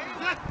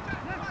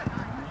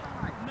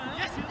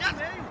 Yes!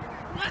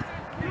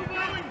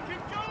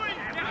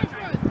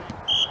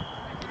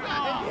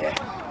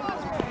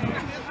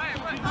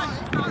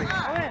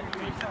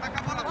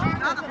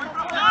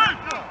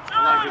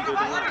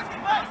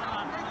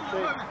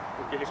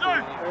 Keep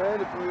going!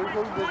 Ele foi o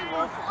jogo dele.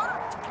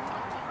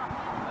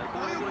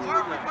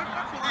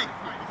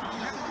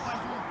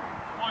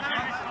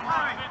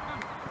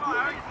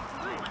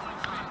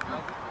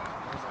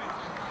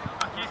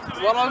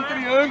 Bola no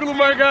triângulo,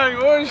 Margai,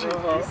 hoje.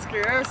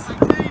 Esquece.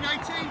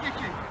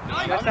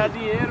 Gastar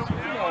dinheiro.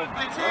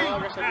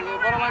 Gastar dinheiro.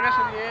 Bora lá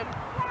gastar dinheiro.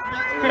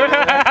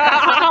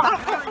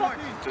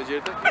 Seu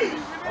dinheiro tá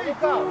aqui.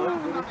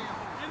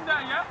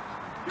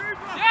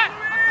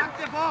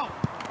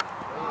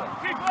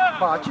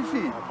 Bate,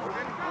 filho.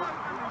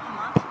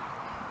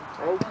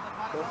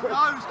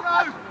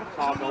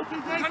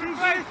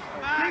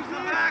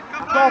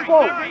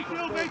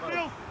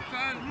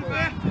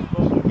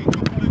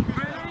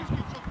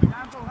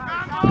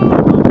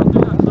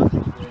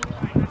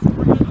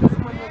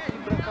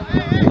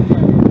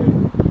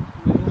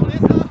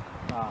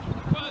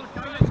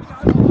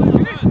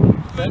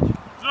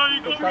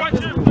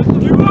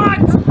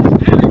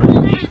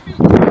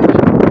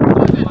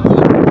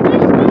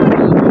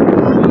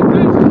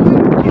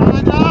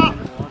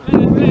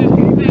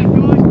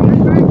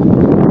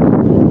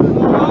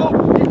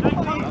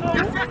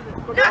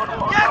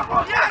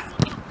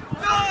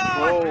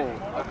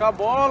 Toca a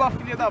bola,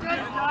 filha da puta.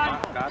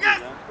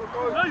 Yes!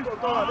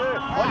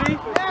 Olha aí.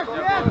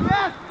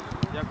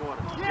 E agora?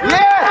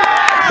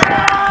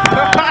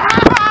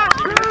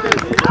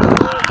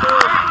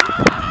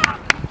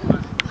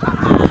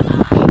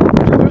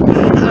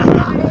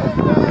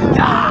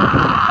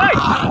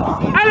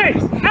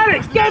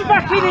 Alex, get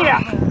back in here!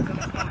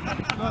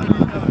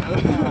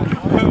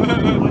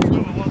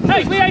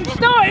 Hey, we ain't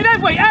started,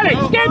 have we? Alex,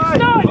 get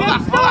started!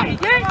 Get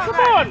started, yeah? Come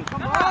on!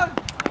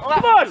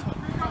 Come on!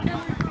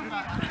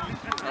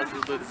 Nossa,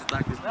 os dois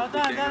destaques do é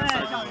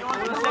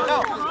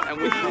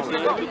muito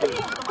britânico.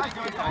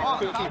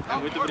 É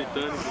muito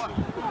britânico.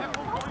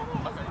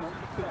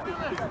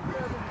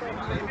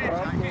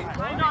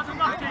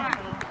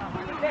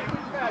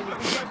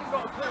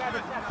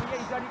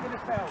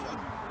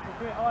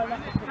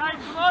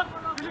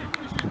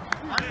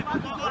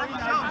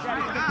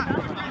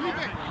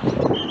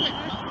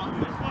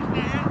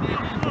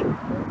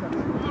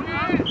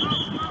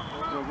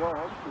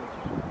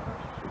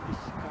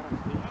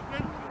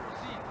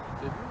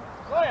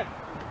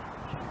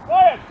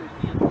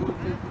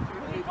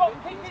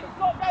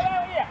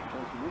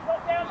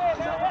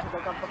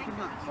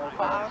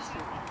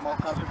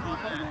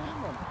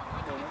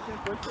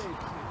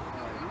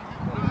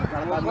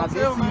 Na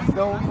decisão,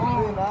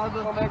 não tem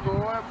nada. Não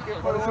negou, é porque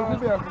Apareceu o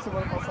governo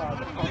semana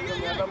passada.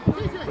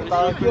 Eu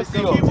tava aqui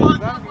assim, ó.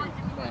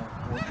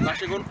 Lá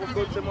chegou no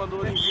portão que você mandou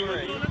o limpinho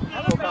aí.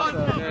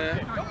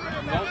 É.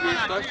 Não vi,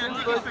 só tinha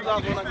uns dois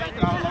cidadãos naquele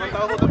carro lá, mas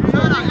tava rodando pro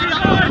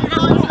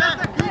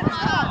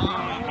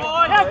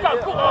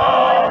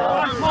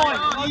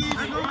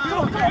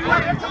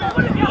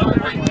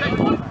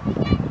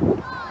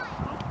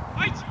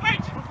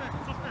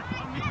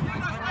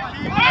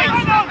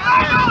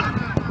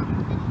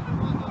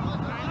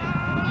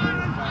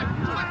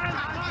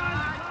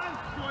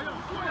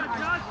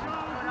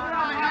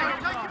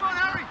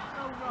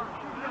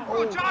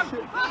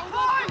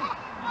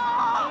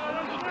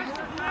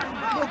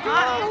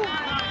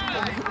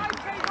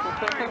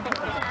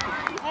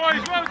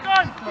Boys, well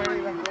done!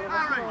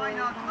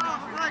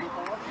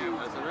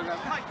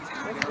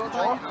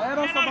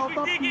 Era só dar o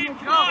tapinha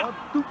aqui, ó.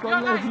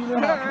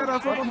 Era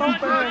só botar o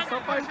pé, só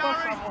pra ele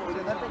passar.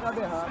 Ele deve pegar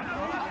errado.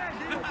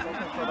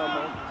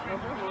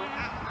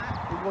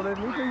 O goleiro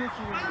nem fez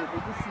isso,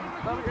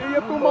 ele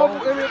ia tomar o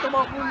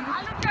pulo.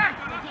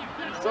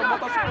 Só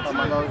botar essa coisa.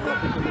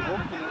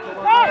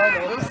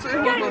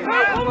 Get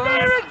out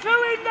there and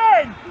two in there!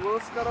 again!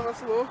 Esse cara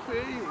vacilou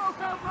feio.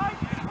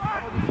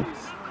 Tava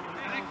difícil.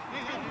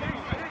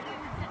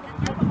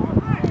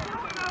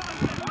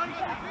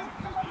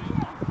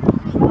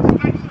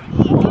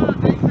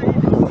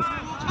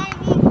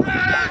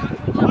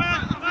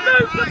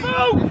 Move the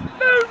ball!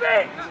 Move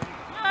it!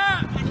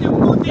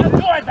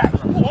 Drive that!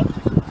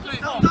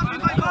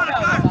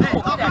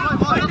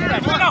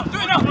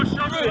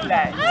 Good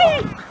lad.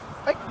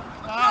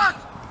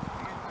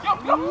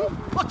 Go on!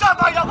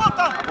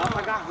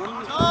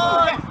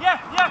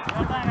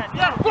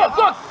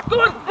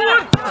 Good!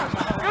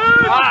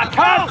 Ah,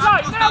 can't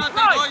play! Now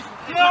play!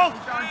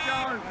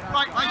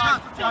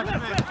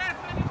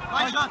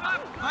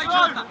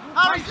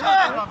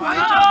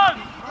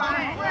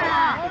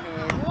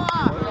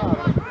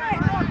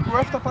 O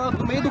Ruff tá parado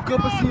no meio do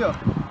campo assim, ó.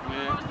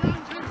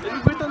 Ele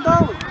não aguenta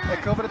andar, ué. É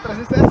câmera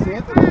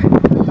 360.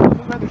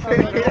 Não vai deixar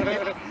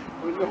ele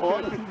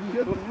roda assim o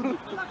dia todo.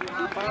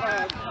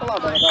 Parado. Olha lá,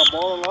 vai dar a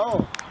bola lá, ó.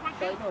 Não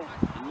sai não.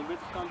 Não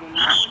aguenta ficar andando.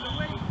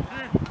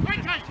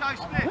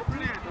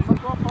 Eu só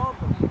tô a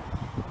falta.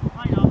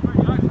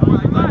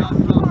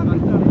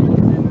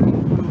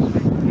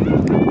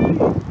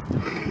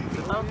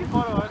 Você tava aqui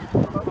fora, eu acho.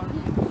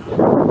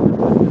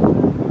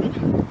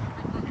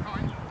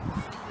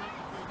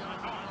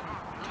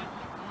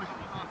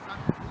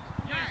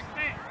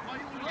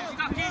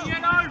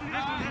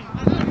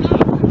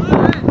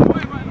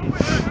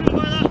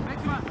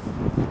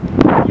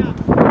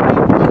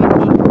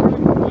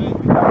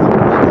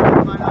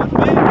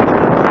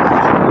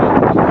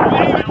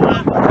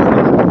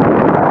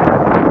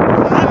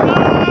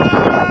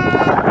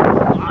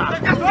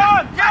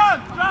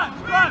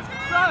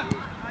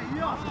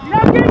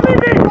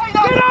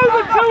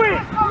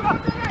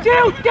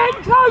 Get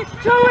close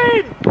to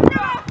him!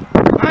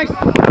 Nice!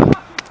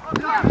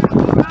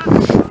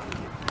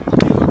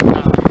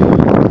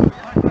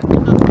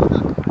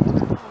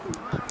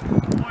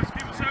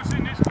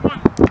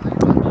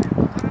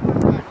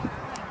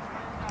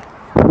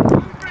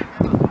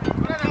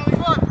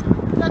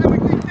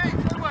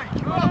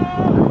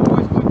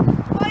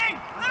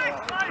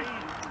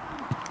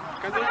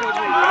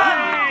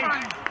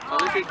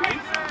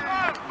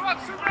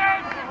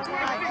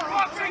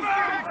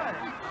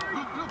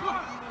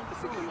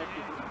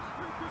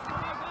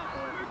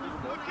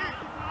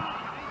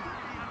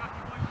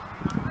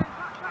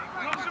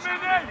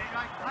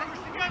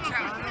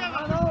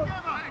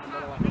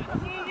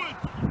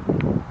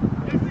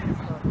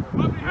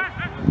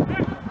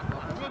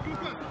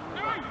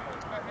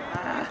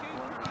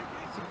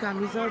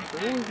 Camisa 12,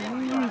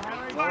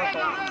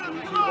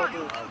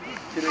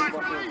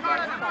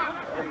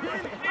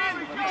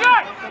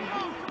 Jack!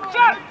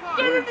 Jack!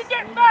 Get him to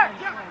get back!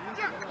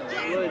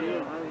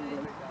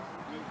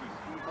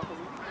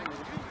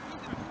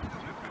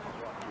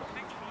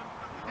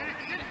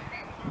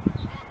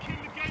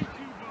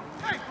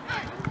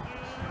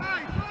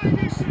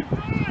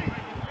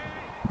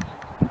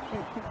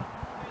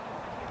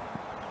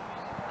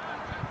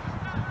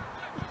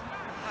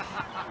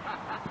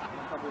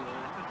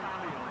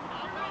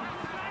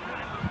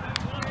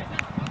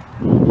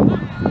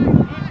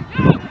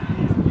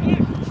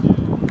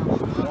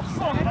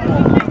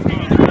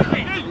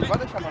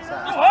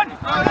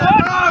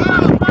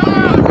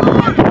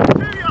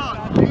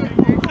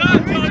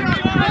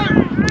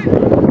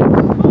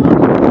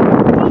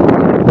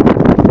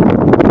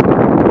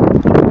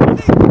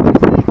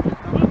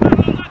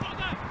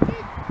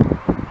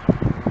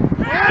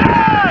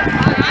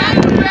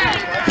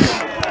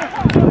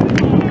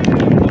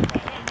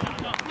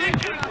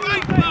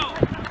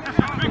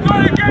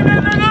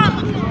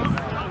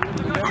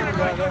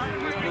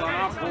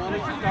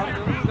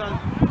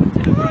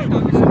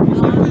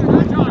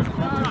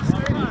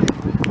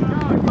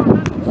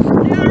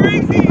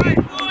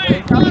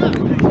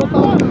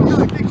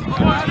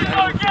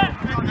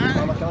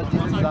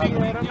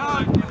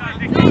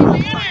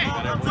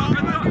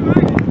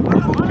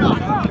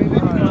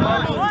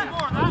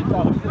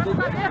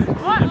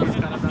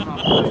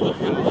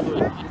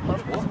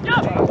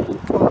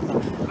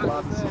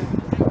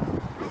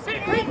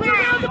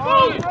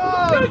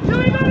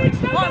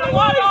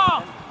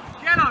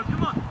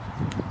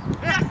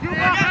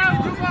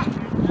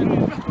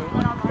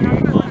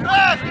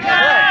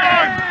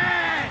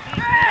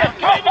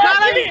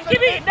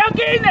 Give it! Now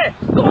get in there!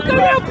 Go on, go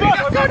help him!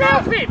 Go and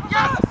help him!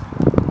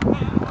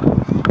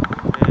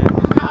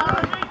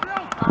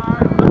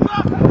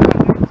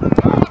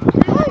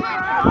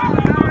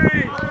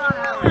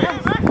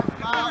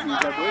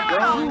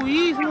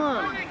 Juiz,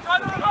 mano.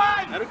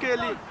 Era o que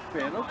ali?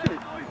 Pênalti.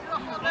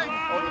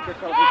 Olha o que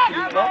acabou de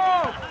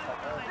gritar.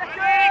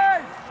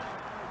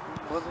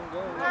 Wasn't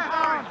going.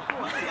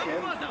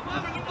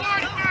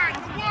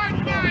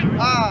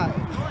 Ah!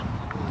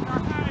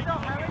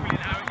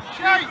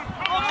 Shay!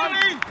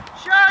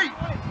 Shay!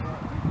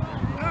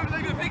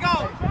 Big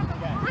goal!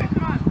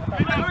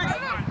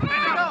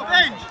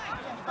 Bench!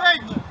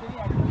 Bench!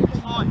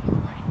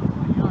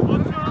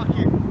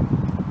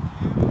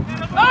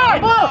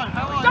 No!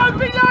 Don't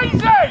be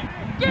lazy!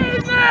 Get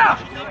in there!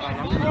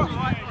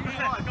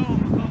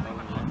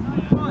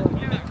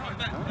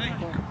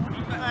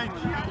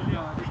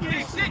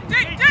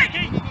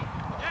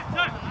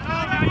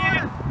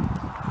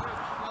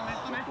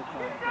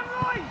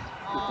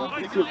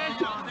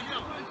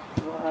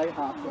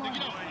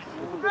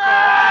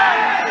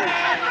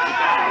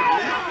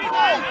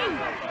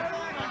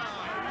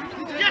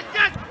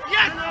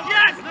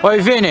 Oi,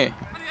 Vini.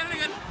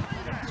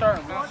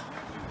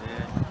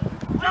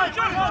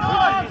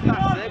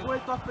 Cego,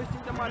 ele toca esse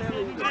time de amarelo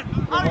ainda.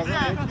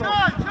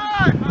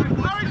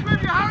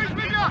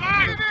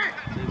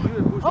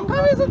 Olha o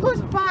camisa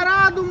 2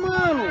 parado,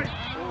 mano.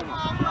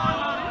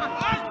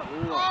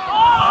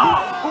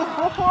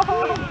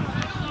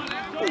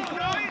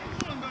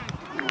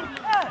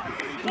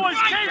 Boys,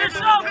 keep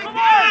this up, come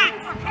on!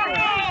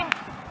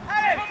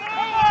 Hey,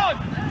 come on!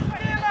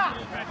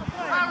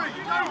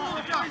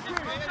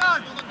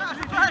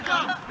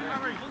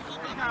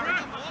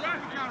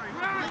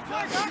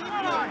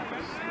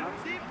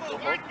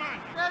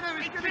 Lenham,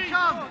 he's going to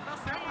come.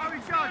 Harry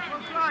Judge,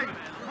 well played.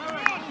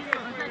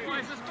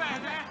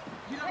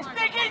 It's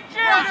big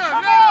inches!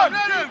 Come on!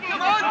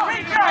 Come on!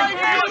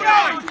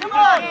 Come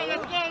on!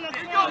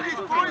 You got this,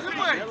 boys, haven't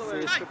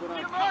we?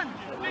 Come on!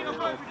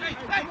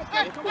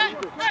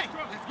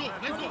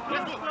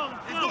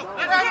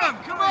 Lenham,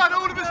 come on,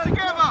 all of us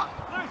together!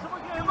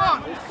 Come on,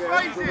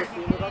 raise it!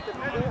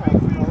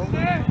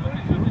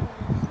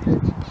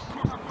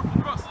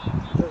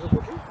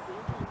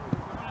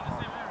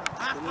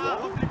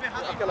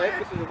 Aquela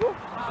época você jogou?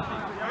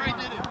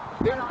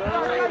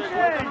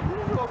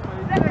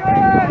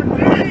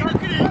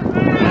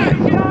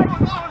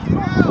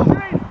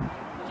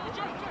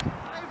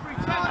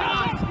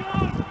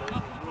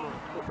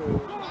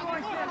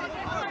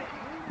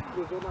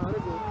 Cruzou na área,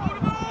 gol.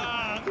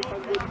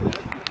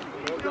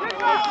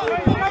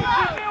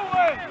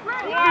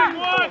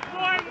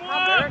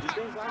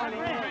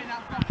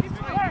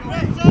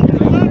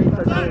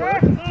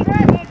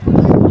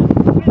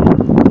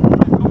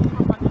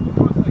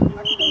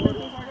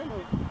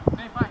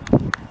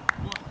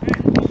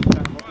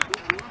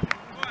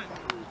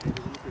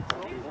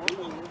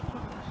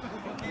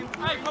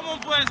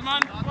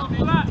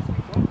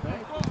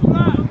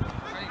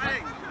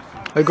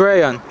 Hey,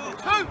 Grayan.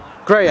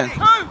 Grayan.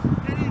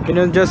 Can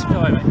you just...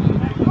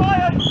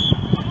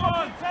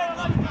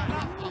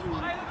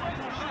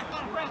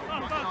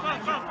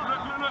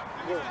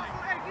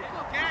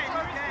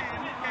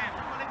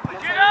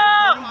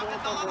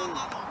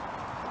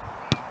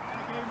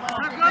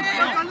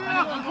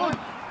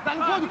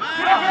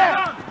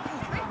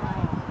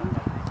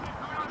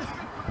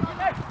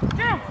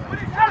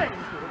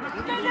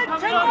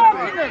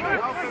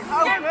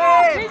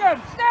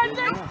 Stand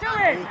next to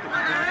him!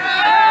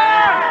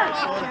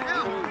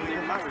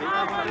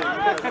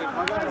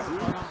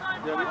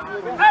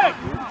 Hey,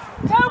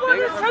 tell one of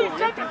the two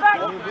centre back,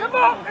 come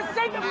on and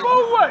send it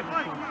forward!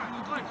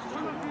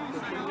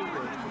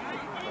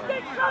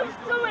 Get close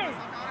to him!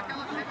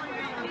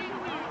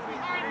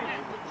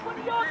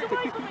 20 yards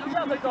away from each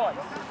other, guys!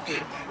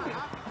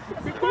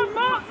 If one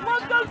marks,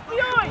 one goes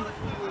behind!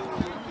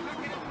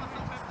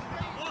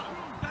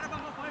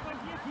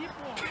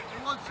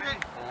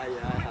 Ai,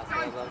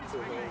 Rafa,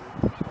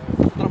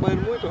 tô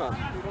trabalhando muito, Rafa.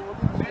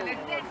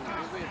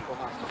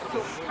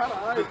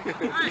 Caralho,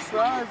 que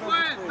sai,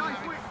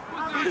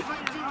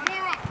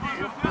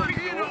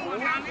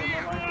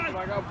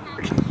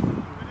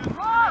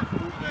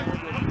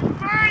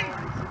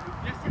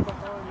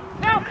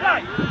 Now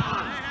play!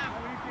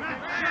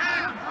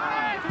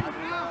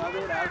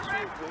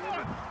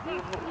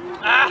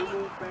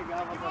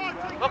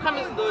 Olha a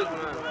camisa 2,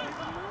 mano.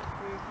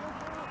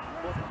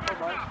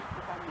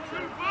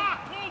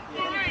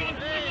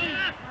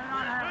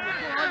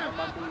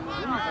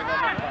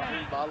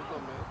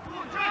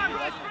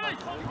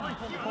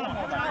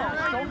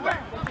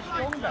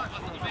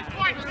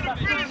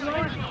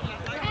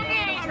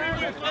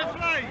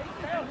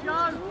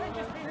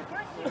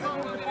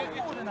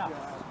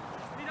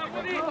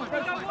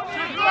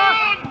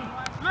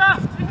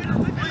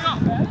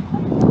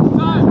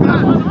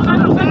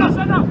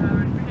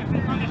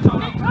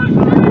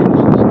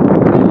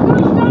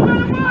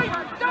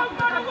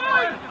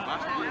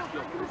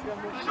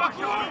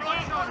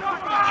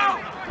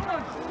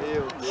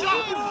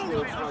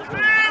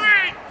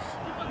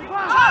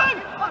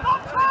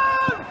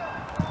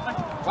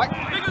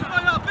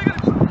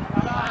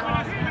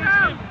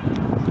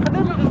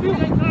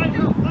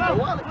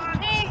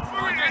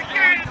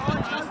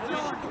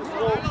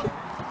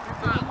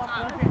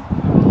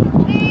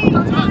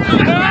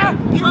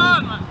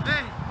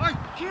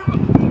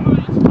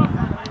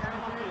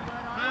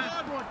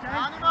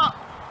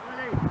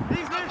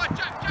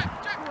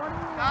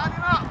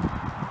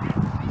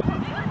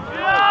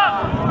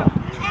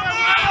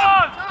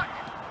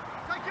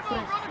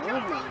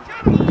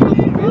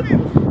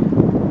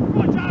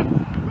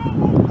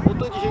 O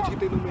tanto de gente que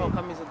tem no meio.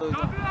 Camisa 2, ó.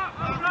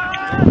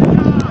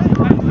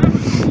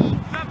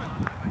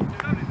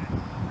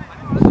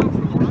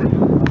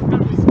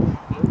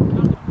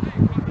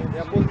 É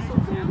a posição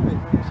dele,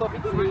 velho. Só vi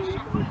dois.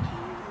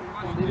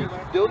 Quando ele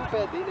deu no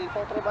pé dele, ele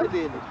fala o trabalho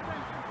dele.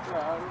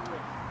 Claro,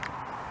 velho.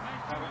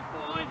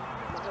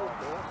 Mas eu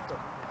gosto.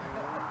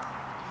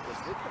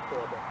 Você que é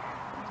foda.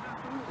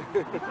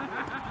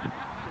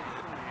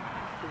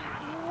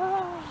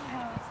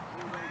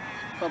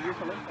 Sabia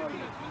falar fora.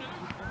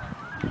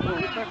 O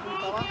Perfume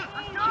tá lá?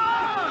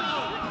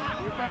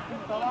 E o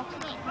Perfume tá lá?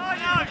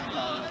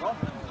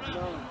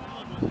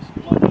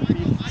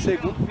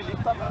 segundo o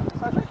Felipe tava com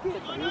essa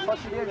jaqueta. Eu só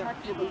tirei a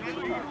jaqueta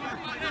dele.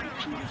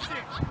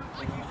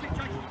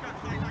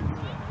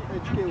 É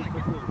de quem,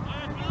 professor?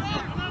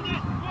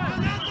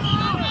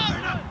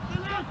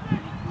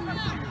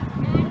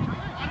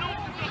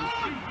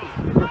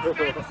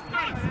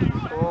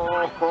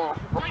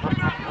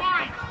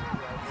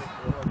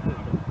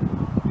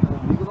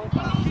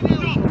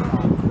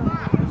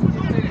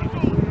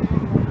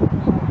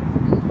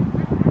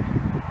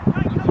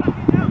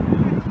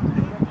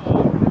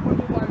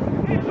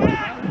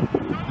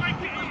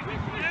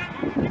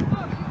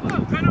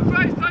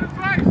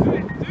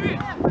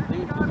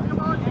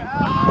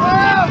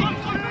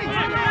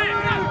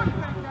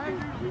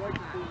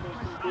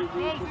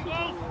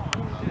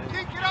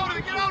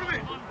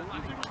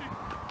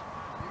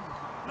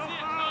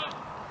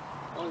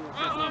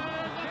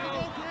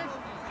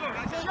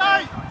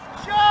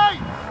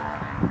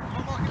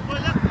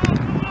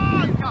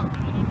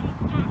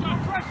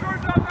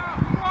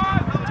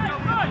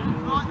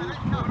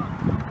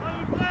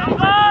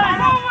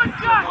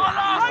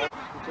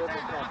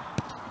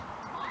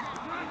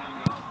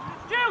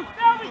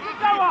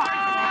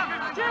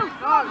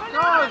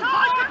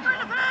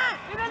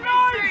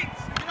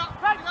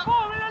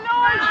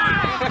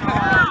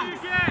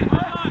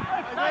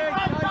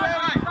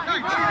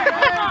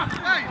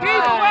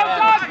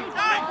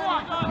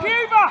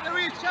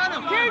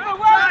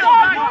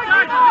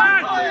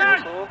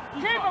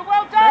 Comigo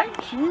não tá.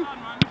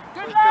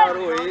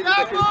 Encarou ele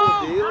daquele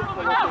modelo,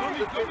 falou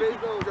assim, você fez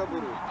não,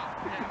 Jaburu.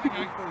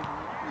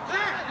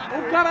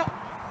 O cara...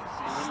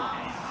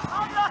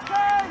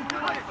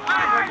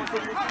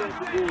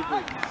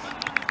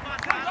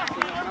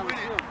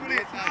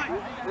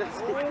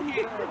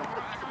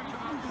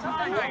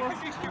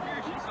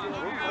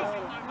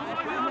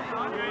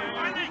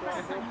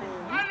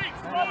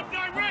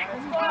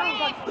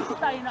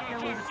 Staying up there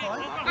all the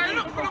time. Hey,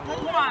 look for the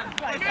ball, man!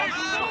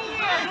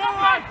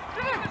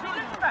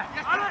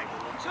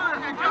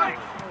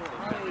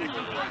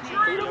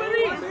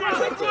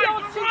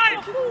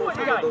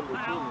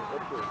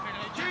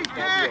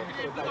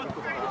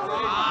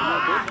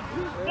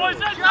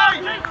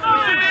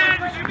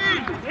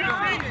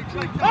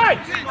 Hey!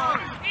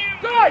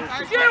 Guys,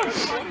 Jill!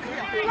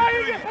 Play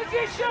in your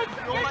position!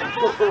 Get the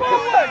ball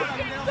forward!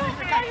 Stop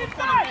playing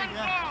back!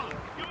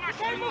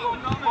 Okay, we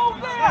want the ball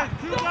there!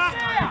 Stop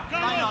there!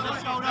 Hang on,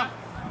 let's hold up.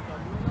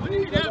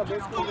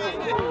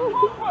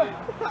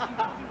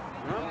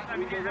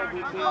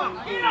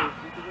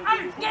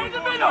 Alex, get in the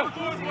middle!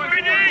 Get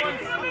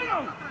in the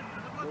middle!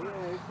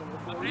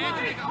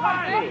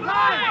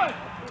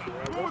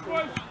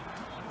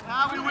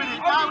 Now we win it,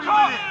 now we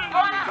win it!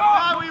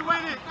 Now we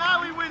win it,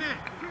 now we win it!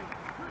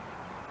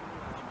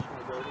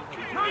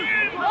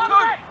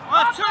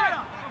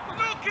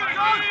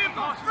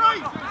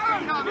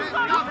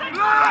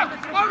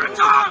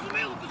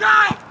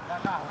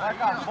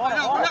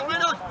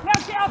 Now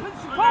get up and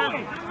support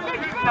him! Get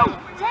in the middle!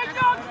 10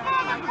 yards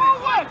further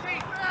forward!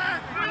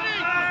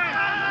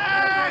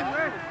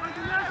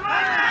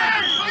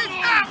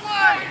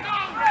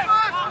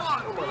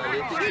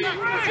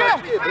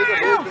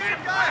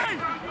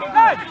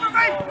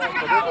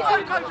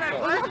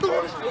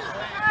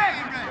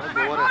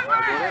 Agora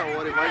é a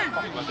hora e vai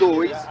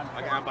 2.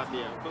 Vai ganhar a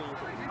bater.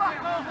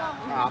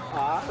 Ah,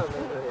 para,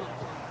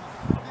 né?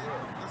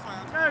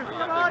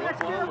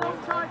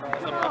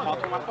 Essa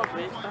falta mais pra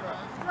frente, tá?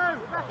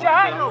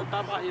 Jack, Não tá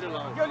a barreira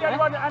lá. you're the only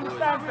one that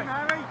understands me.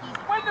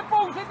 When the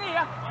ball's in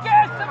here,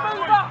 get us to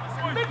move up.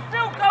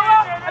 Midfield go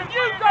up and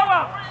you go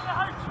up.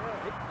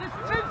 It's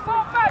too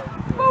far back.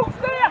 Ball's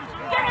there.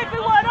 Get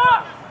everyone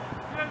up.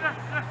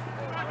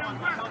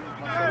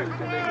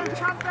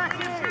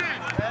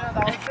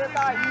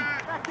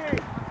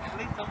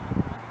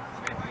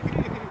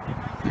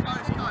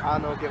 Ah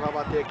não, quem vai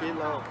bater aqui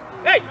não.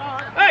 Hey,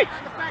 hey,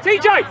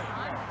 TJ.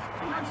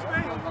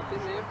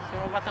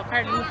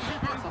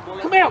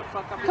 Come out.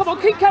 Come on,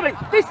 keep coming.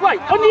 This way,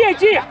 on the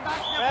edge here.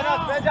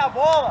 Pede a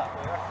bola.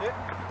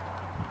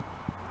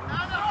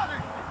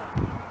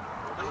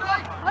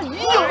 Olha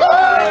aí,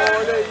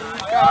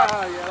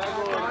 cara.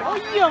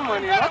 Olha,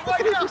 mano. Olha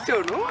porque ele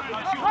funcionou.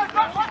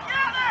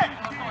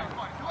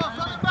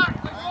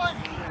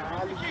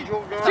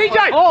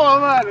 TJ, Boa,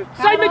 mano.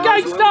 same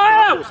again, start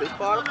out. Vocês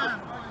param.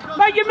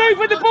 Make your move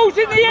when the ball's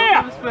in the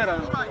air.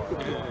 Esperando.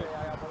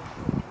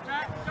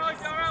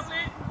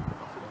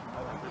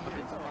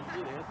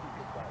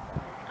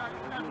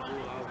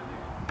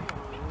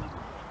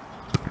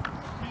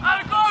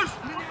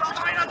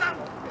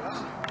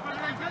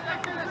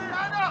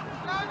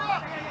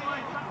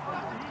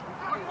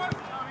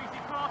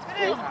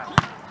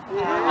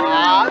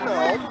 Ah,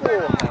 não,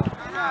 porra.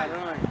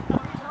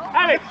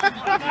 Alex,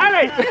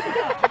 Alex,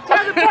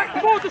 tell the back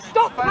four to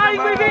stop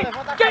playing with it.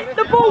 Get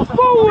the ball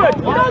forward.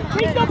 Don't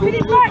keep knocking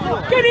it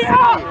back. Get it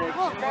up.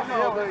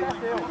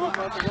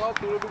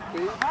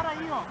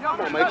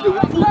 Pô, mas que eu vi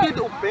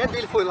tudo, o pé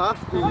dele foi lá,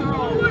 ficou.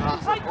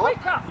 Play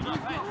quicker.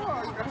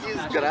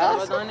 Desgraça.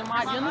 Vai dar uma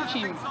animadinha no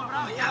time.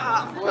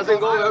 Fazer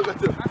igual eu,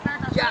 Gato.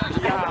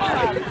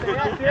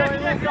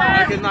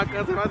 Aquele na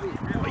canta vai assim.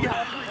 Can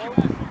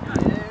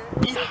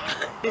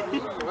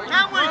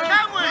we?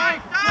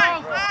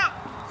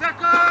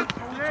 Second!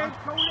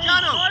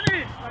 Channel!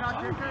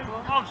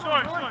 Oh,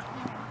 sorry.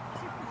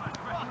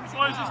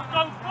 Boys, just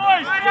go,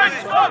 boys,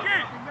 stop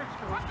it!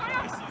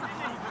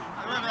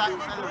 Whoever that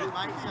fella is,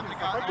 mate, he's having a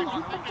go.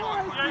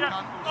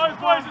 Go,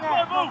 boys, it's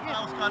my ball!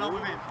 What's going on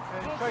with him?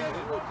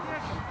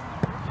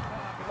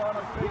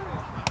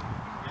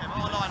 Yeah, my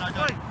line, I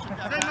don't.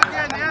 Send him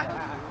again, yeah?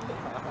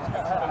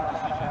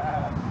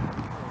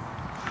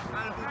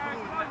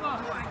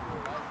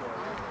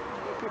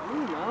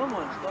 Não,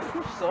 mano, você tá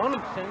com sono,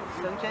 você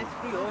não já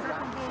esfriou já.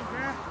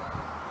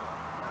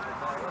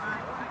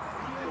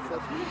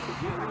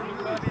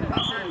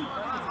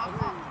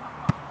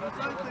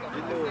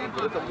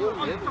 Eu tô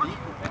morrendo ali.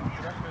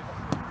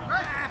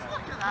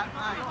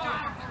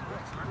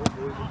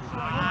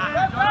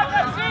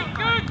 That's it,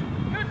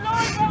 good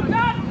line, well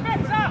done,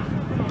 better!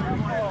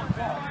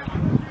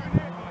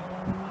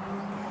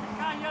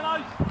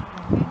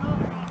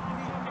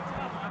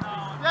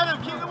 Lenham,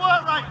 keep the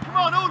work rate. Come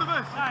on, all of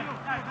us.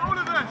 All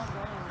of us.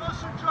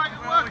 Concentrate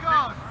and work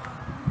hard.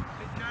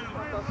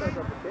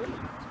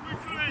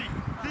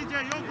 DJ,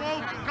 your ball.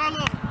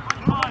 Carlos.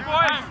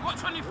 Boys, what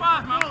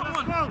 25, man? Come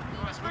on.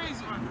 That's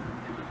crazy.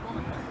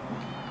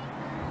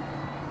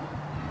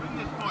 Bring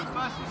this, boys.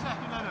 First and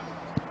second, Lenham.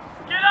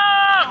 Get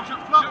up!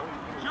 Come on,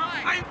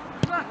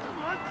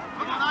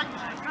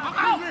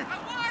 Nate.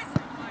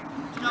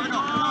 What's going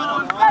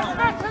on? That's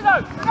better,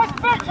 though. That's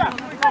better.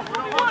 That's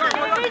what we want.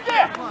 We need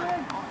it.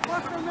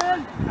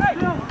 Hey,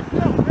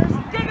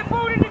 get the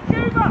ball in the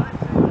Cuba!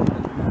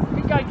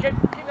 Keep going,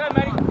 Keep going,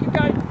 Manny. Keep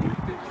going.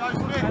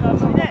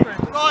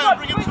 Ryan,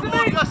 bring him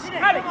towards us.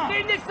 Alex,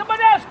 there's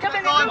someone else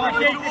coming in.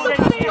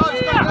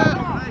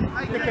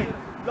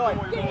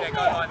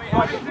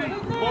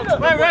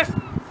 Where, ref?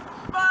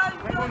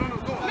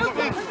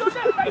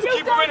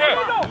 Keep him in here.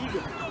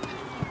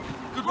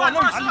 Good one,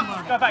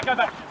 Go back.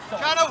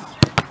 Channel.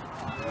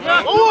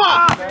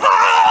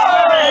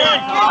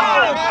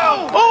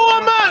 Oh,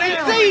 man,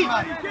 it's deep!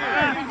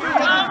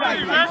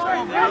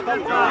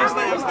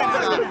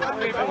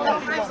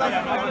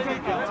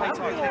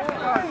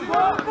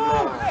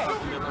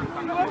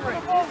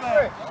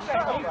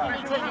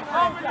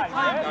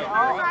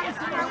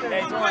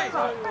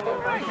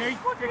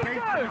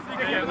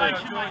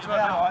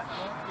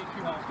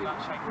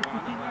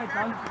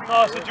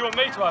 Oh, so do you want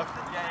me to have?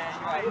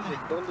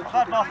 I've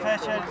had my fair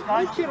share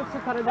today.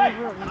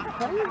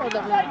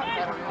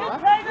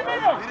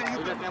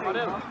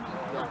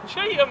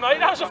 Cheater, mate,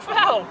 that was a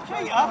foul.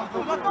 Cheater?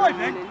 What am I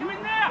doing? You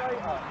in there?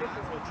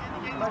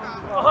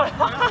 Oh,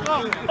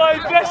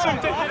 bless him,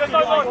 Dickie, I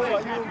don't want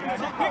it.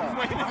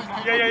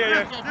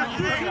 Yeah.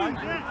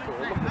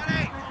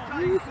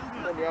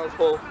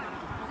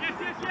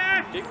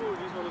 Dick,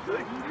 he's got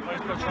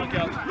to try and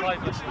get out to play,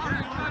 bless him.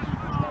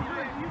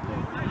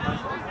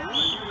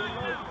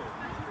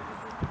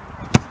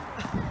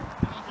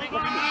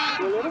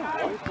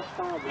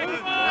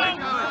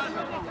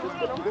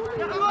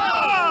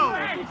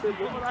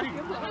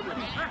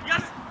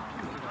 Yes!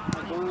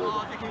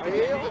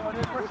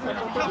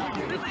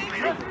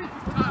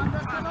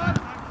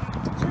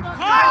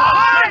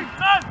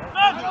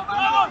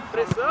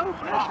 Pressão?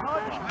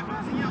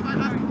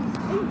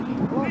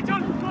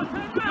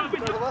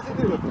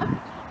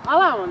 Olha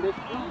lá, mano.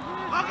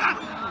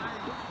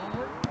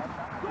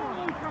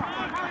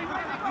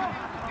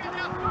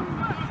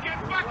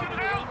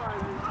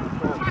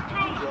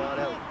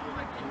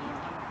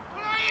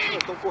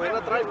 Estão correndo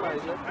atrás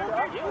mais, né?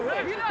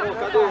 Pô,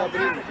 cadê o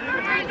abrindo?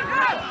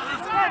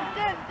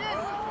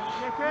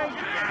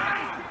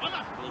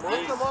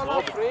 Mostra a bola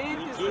na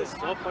frente.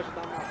 Só pode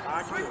dar um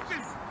ataque.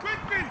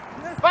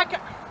 Vai,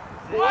 cara!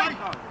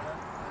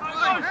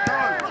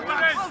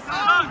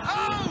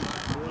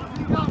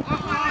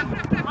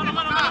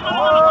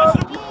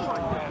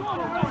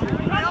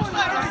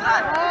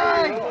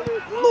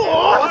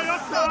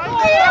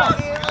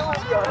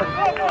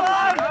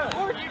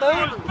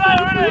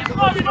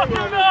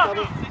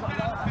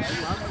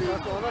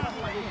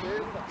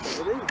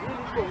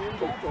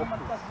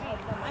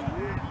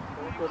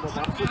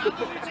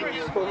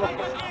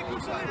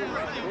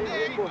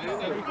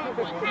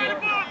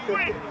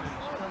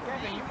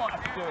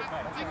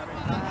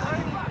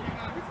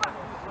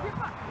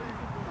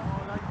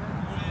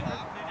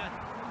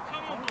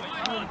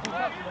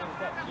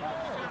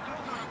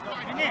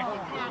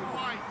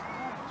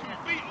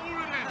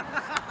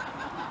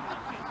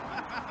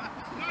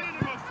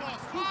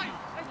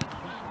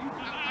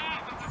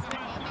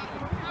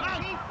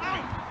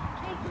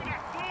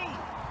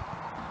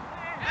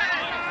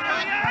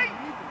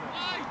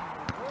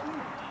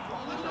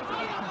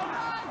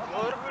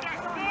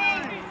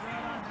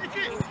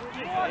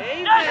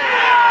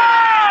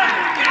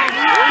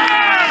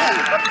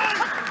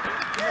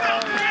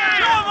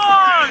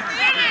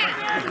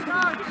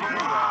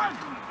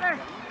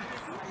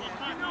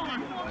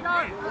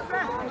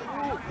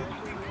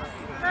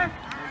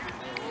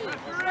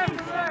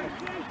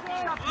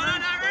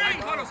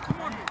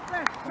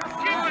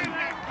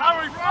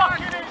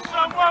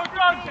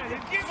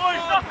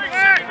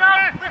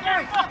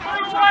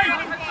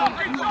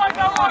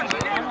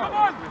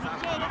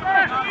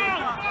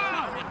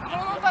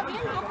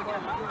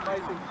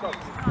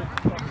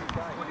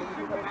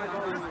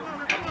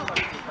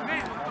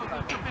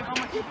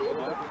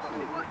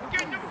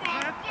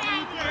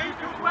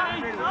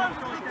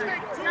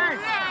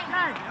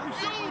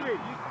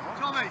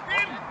 Tommy,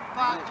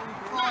 back,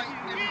 right,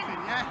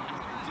 everything, yeah?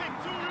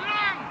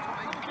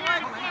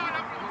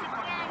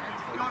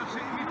 You've got to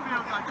sit in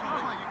midfield, though,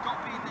 Tommy. You've got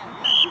to be there,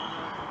 yeah?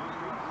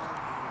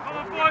 Come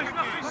on, boys,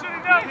 nothing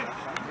sitting down.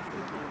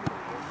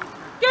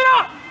 Get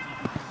up!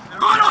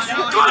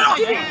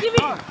 Give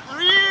it!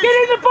 Get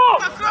in the ball!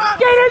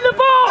 Get in the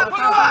ball!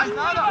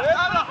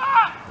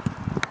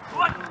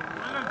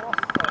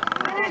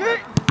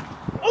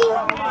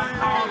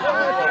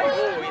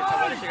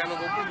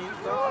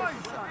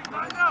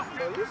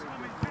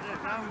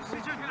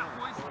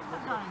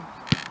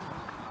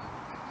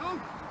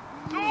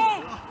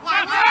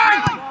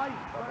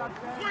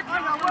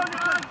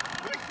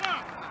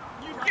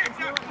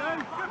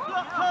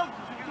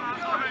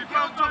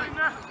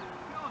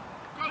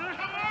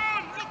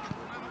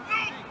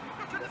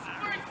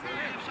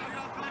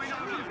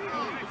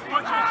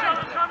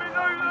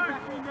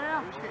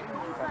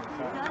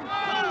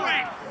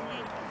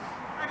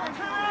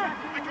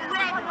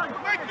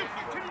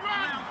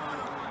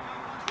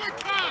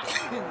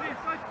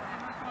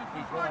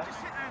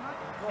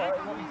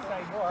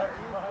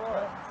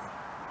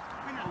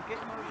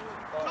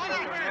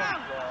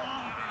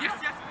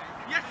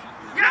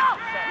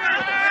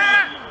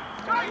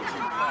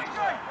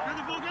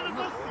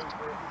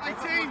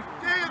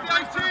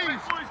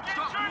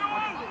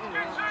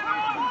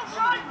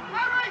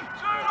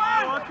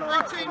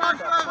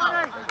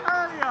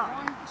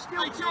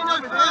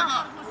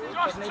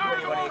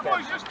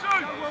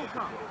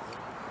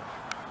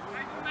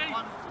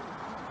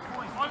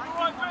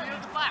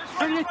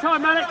 Plenty of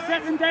time, Alex,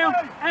 set them down.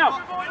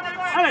 Out.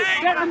 Alex,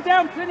 set them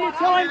down, plenty of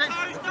time.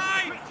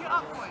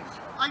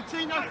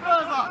 18, no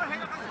further.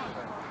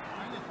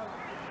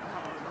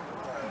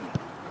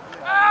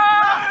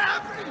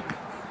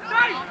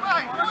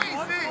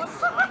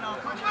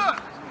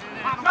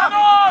 Come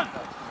on!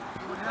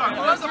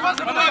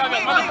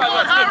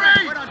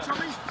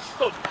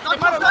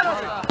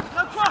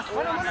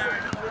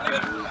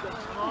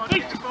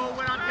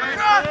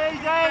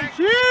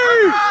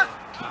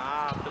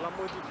 Pelo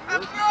amor de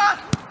Deus.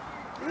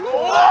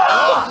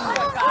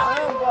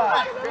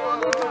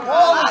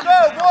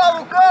 Boa,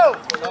 Lucão!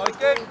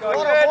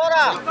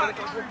 Bora!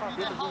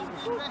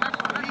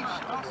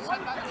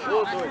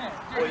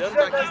 Olhando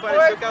daqui,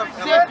 pareceu que ela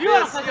fez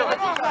assim, ó.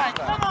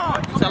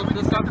 Se ela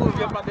fizesse uma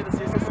curvinha pra dentro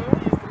assim, ia ser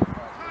sinistra.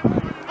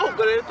 O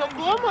goleiro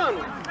tocou, mano.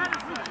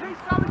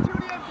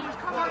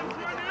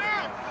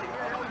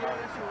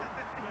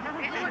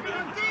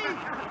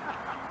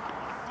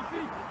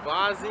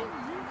 Quase.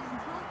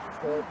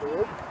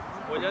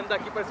 Olhando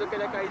daqui, pareceu que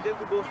ele ia cair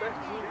dentro do gol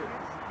certinho.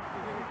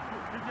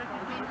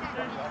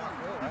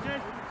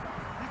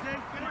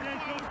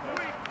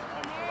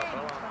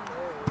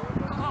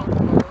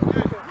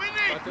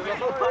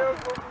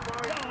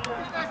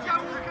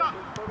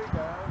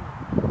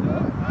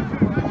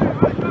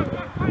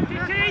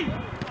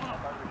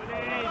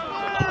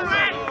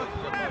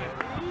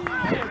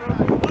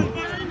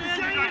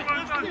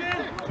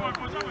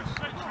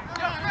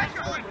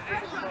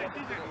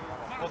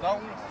 Vou dar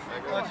um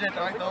antes de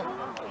entrar, então.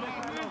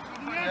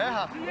 É,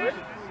 Rafa?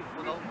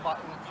 Vou dar um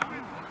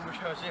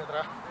puxão antes de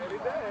entrar.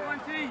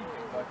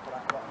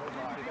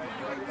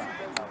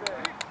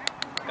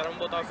 Os caras vão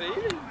botar você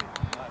aí?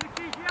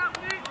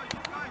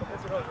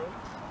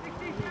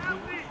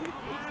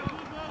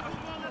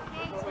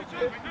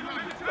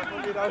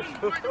 Vamos virar o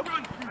jogo.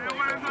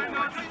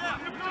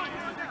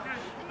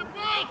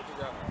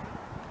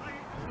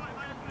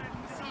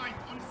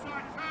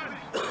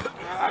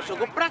 Ah,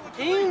 jogou pra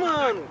quem,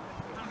 mano?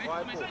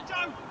 Vai, pô.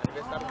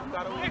 Aniversário do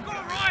cara hoje.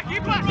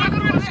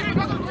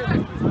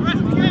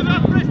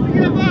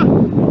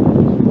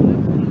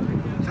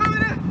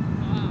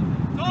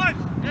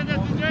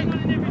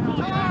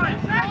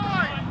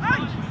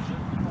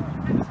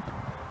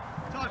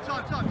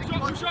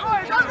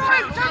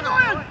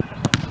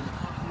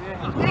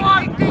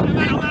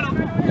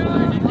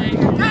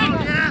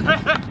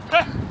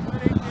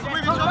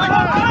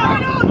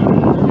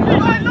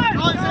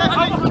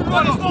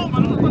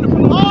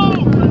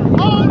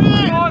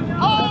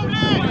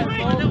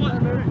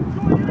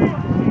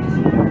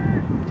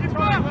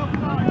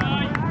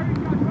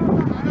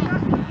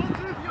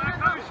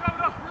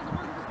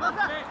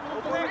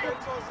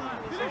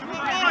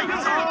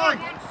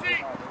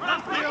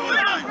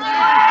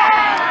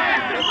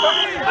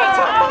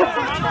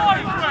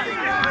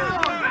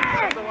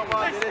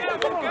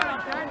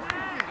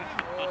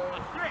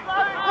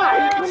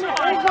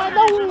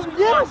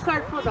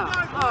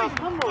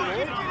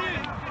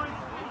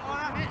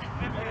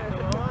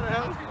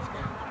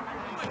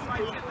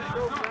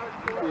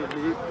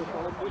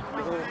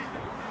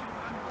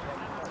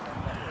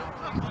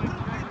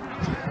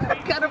 Eu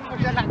quero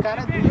puxar na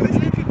cara dele.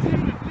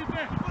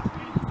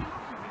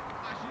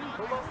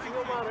 Como assim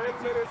o Maranhão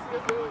merecia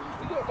dois?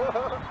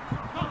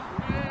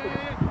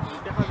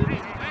 Quer fazer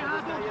isso?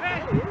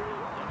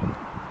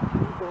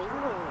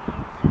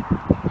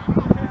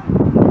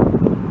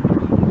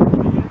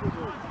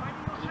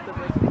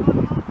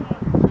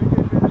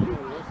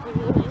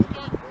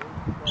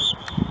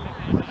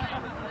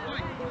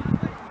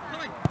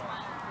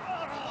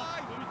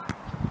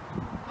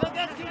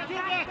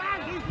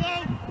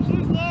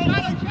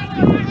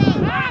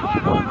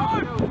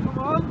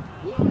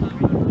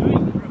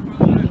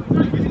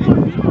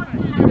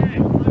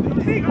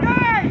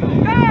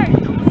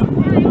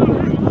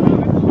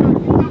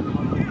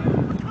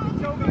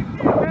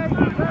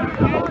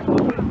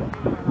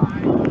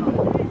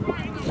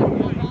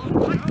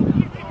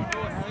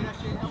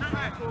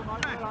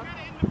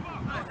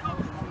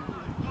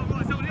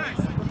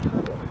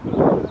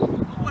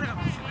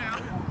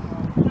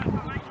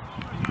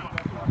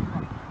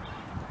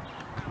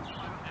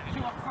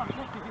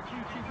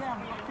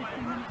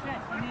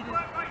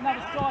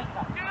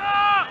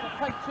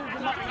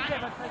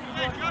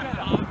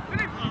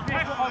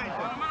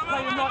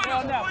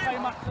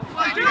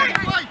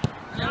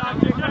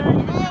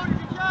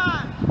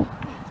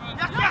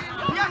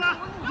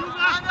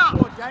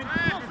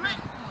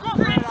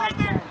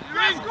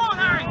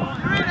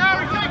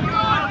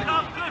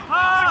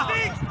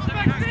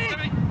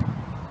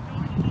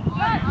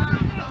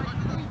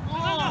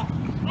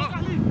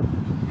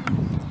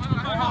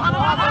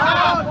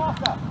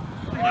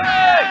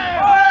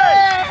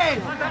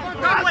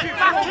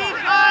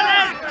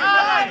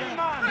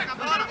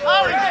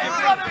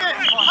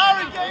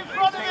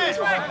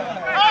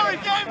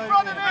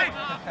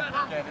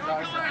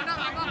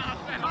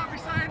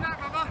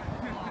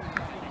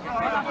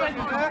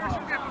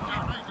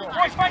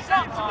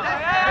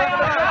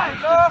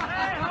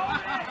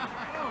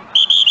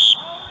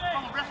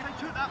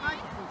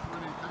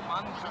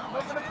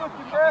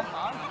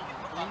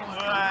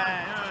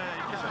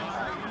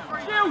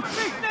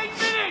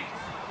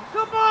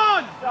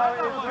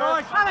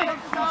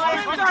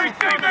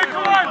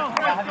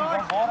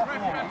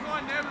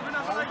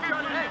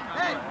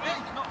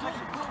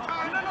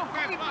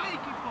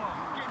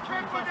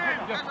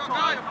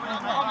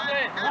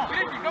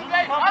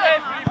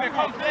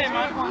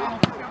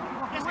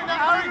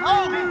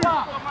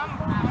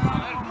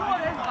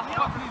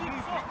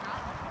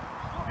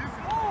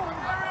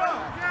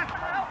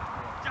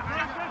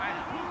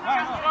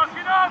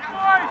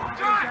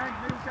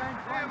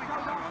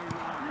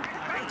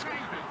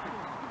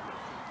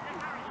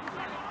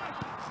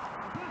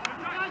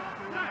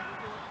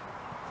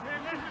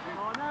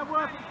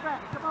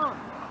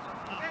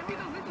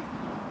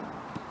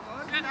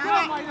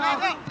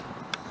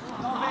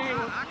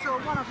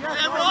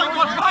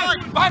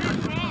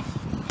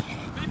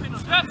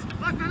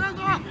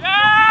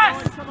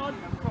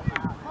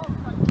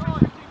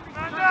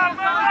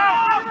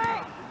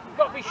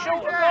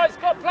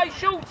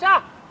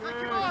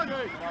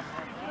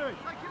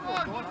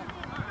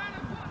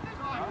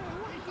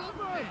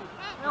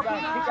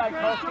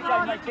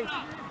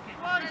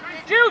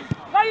 Jude,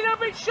 play a little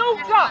bit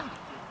shorter.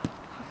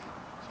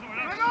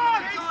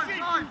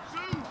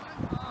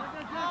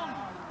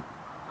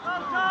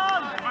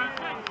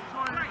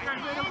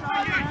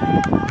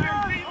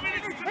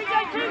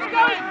 Keep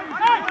going.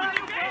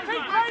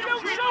 Keep playing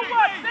little short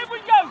ones. There we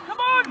go.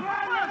 Come on.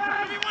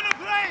 We want to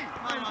play.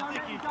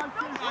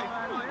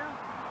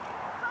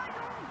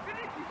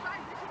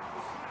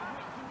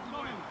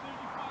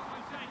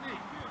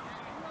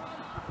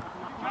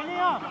 Hang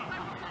on.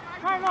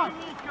 Hang on.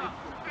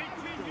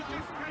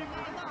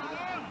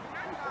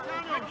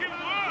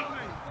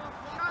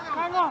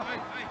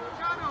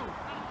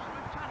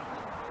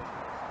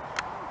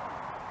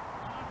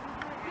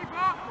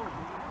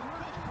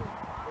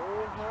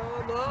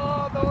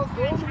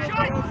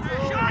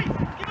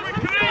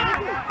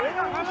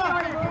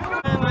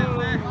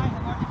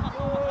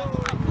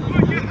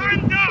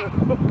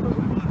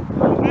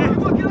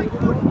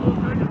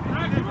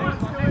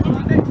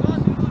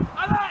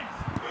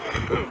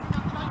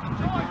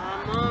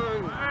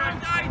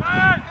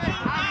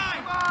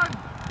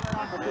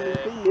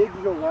 Tem medo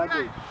de jogar,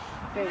 Deus.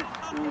 Quem?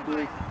 O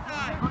dois.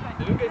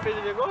 Você viu o que ele fez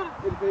ali agora?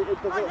 Ele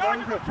tocou lá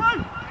no jogo.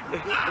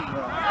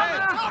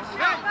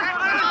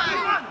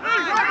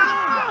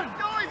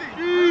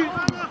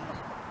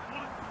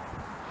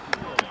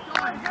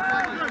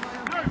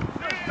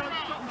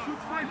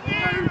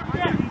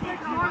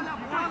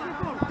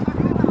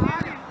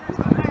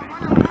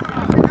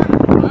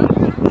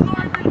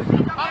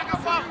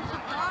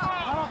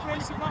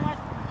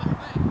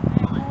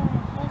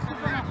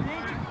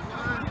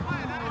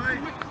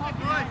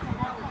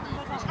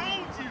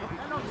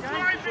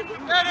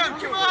 Lenham,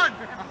 come on!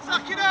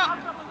 Suck it up!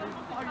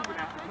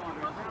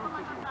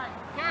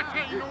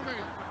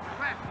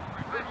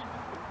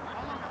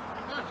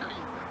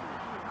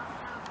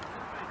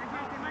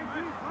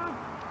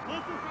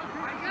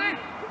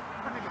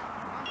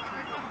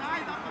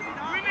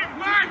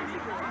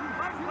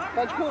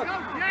 Tá de conta?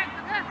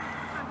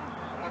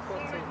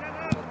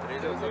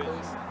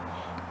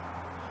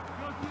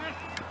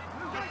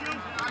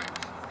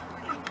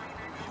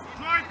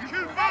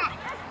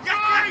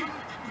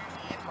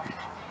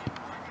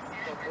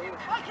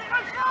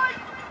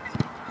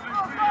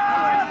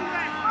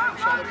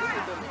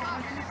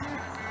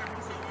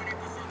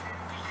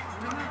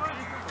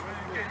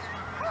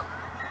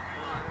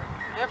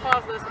 É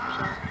fácil dessa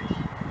puxar.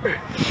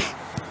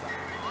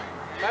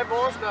 É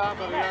bom se dá,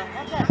 tá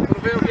ligado?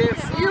 Quando vem alguém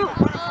assim, ó.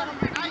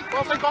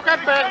 Pode ser em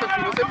qualquer perna,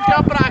 filho. Você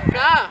puxar pra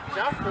cá,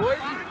 já foi.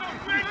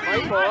 Vai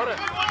embora.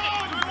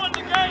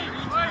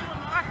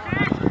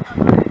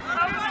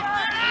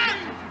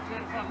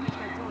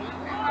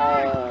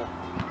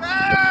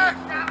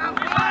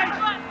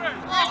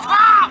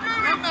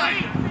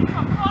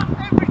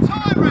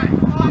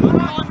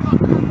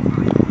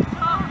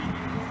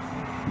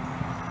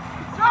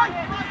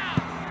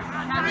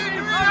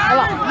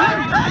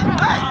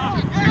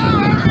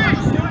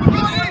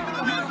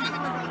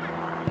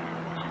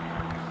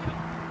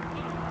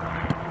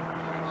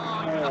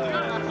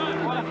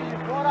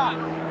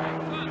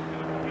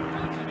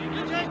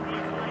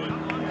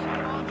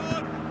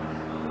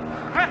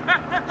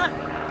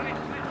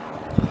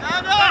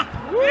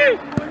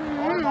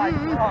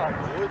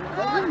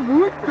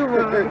 Muito,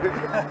 mano.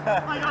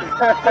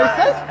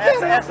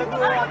 Essa do...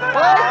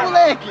 Ai,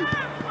 moleque.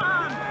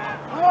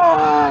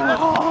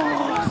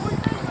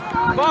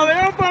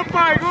 Valeu,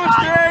 papai.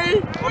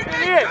 Gostei. Ô,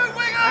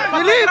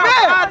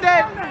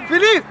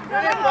 Felipe!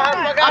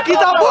 Aqui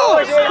tá bom!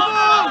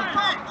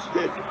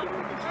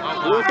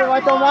 Você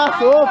vai tomar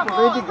sopa,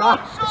 vem de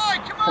gato.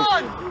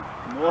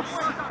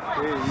 Nossa,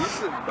 que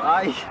isso?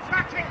 Ai.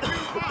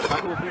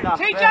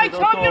 TJ,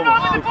 Tom, you're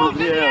not in the balls in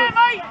the air,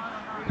 mate!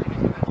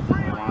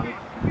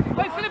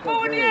 Wait for the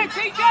ball in the air,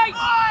 TJ!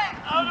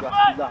 Filho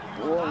da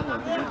porra,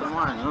 mano. Não entra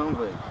mais não,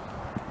 velho.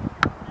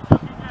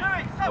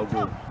 É o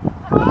gol.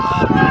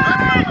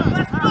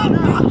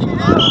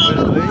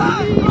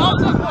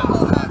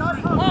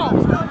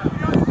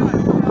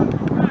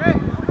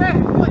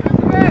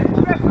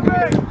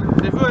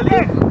 Você viu ali?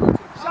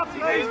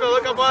 Ele falou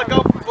que a bola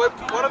foi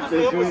fora do Esse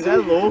campo. juiz é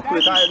louco,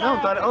 ele tá...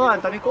 Não,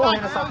 tá nem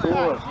correndo essa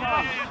porra.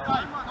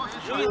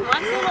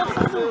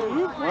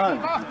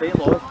 Mano, não tem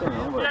lógica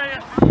não,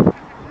 velho.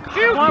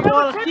 Uma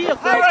bola aqui, ó. O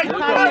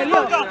cara ali, ó.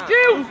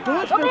 Os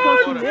dois pensam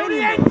assim nele.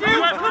 Que é essa,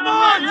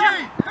 velho?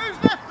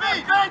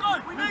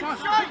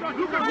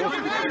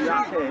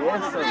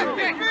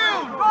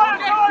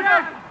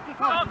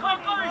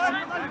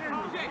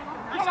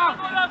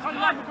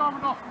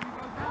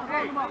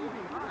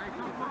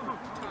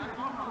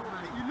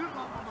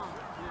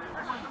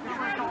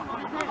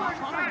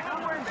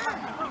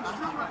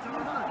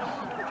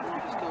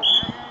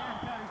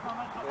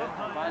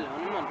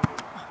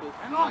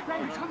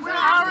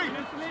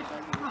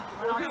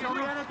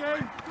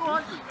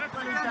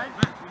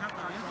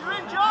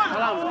 Olha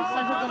lá, mano, você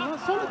tá jogando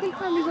só não tem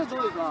camisa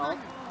 2 lá, ó.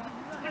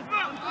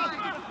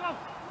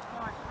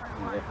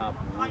 É rabo,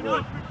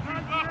 velho.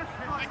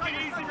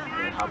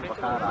 É rabo pra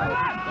caralho.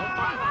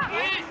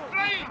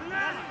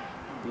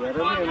 E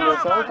era mesmo,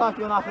 só o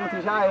tapinho na frente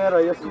e já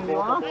era. Ia subir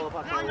lá.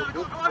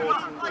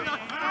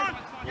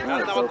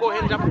 Ele tava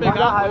correndo já pra Pegar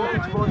pegar. a raiva do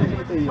futebol do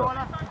jeito aí, ó.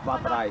 Pra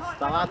trás.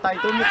 Tá lá, tá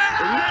então.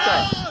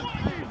 Eita!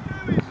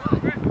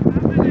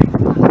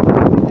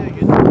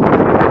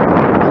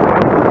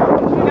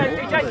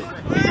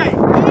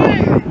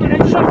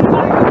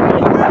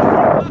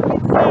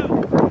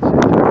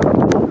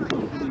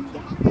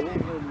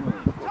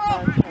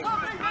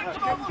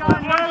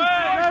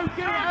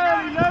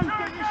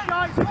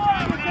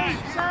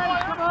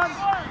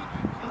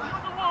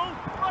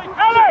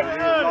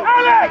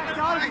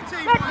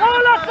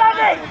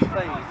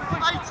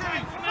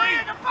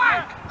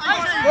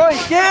 Oi,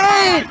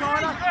 quem?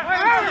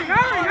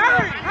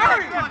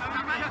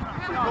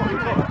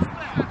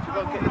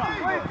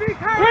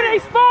 Penalty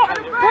spot!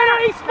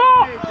 Penalty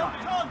spot!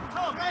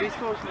 Hey,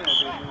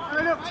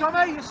 look,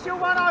 Tommy, you're still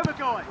one over,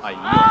 guy. Aí.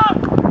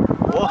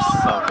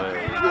 Nossa,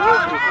 velho.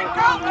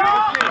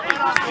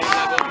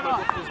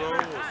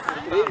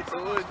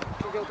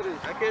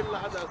 Aquele lá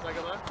da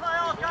saga lá.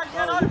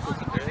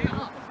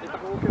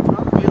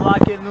 E lá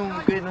que ele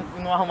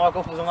não arrumou a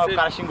confusão, lá o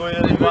cara xingou ele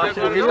ali embaixo.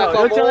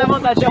 Eu tinha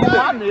levantado, tinha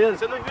arrumado nele.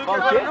 Você não viu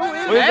Fala o quê?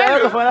 Pois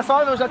é, eu falei nessa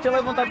hora, eu já tinha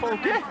levantado e falou o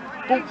quê?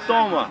 Pum,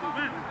 toma.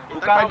 O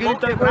cara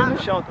gritando com ele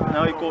no chão.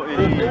 Não, ele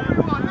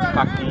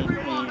caquinho e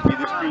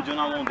vidro explodiu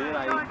na mão dele,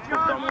 aí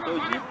cortou a mão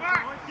todinha.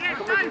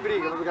 Como é que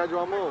briga? No lugar de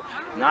uma mão?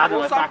 Nada,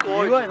 mas tá aqui,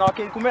 ué. Na hora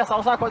que ele começar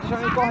o sacode,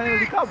 deixa ele correndo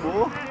ali,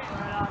 acabou.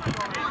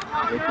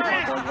 Esse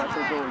sacode vai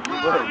ser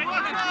doidinho, velho.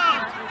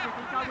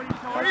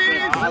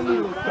 Vai,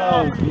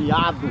 Lucão,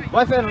 viado.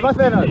 Vai,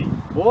 Fernando.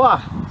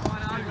 Boa.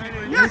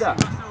 Linda.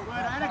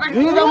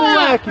 Linda,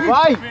 moleque,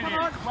 vai.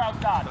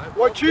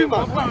 Ô, time,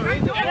 mano.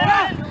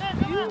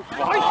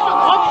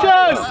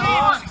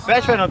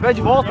 Pede, Fernando, pede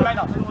de volta.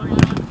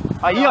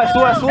 Aí, ó,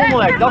 é sua,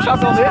 moleque. Dá o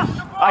chapéu nele.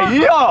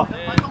 Aí, ó.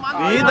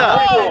 Linda.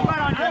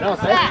 Não,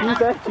 certinho,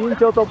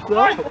 tem outra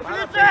opção.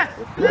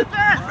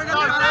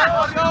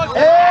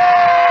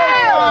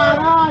 Ei,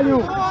 caralho.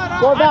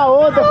 Vou dar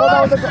outra.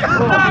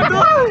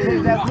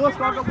 É duas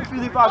cocas pro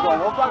Felipe agora.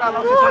 Vou pagar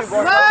não, vocês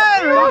vão embora.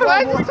 Sério, não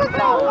vai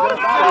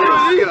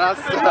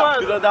desgraçado.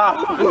 Filha da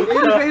puta.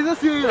 Ele fez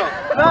assim, ó.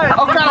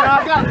 Olha o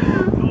cara.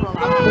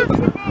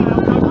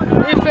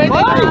 Ele fez a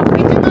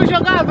frente do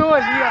jogador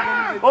ali,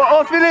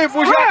 ó. Ô, Felipe,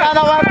 o JK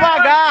não vai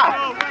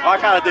pagar. Olha a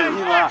cara dele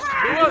rindo lá.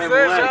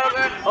 Você já,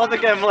 né? Olha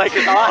que é moleque,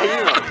 ele tá lá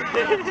rindo.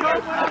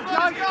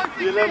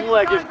 Ele é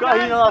moleque, ele fica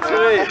rindo na sua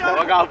aí,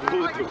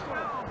 vagabundo.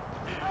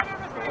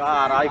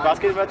 Caralho,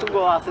 quase que ele mete um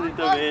golaço ali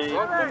também. O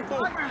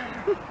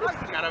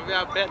cara veio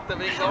aberto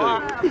também igual a...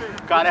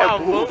 O cara é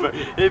burro,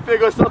 velho. Ele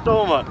pegou e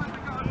soltou uma.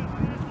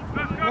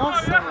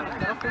 Nossa, mano, o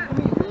cara foi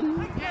bonito.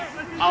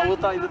 A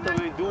outra ainda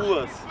também,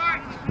 duas.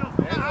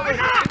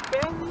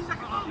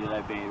 Ele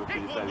é bem, o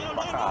Felipe é bem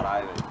pra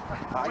caralho, velho.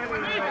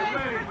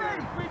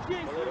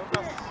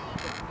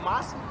 O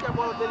máximo que a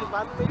bola dele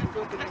vai no meio de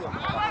campo ali, ó.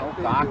 Passar um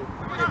taco.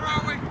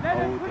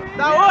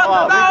 Dá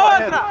outra, dá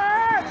outra!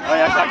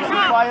 Olha, achar que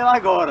não vai ele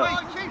agora.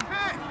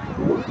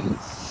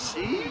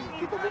 Xiii,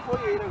 quem também foi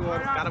ele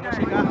agora. Os caras vão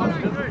chegar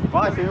rasgando.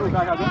 Vai, você viu, o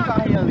cara já deu um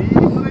carrinho ali.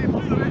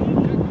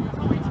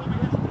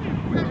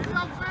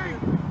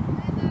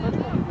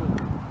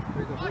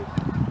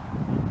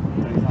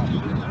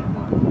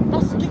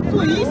 Nossa, que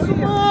foi isso,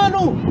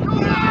 mano?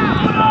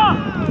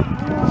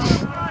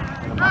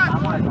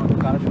 O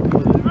cara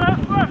chutou ali.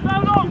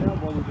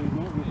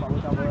 Falou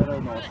que a bola era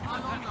nossa.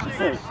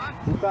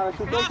 O cara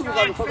chutou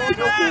cruzado, só não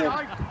deu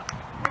tempo.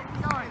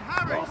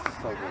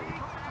 Nossa, velho.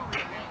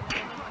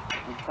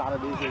 Um cara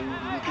desse aí,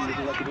 ele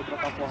já queria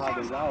trocar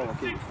porrada já, ó,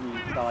 aquele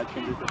que tá lá de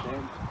camiseta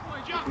tênis.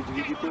 Eu fui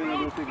dividir com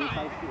ele, eu peguei o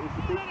cara, eu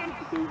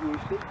chutei o joelho,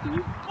 chutei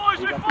tudo.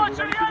 Ele já pegou,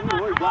 já me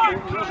segurou, igual eu, meu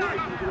Deus, eu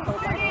queria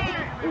falar,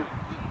 eu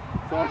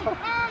só,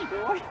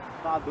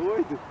 tá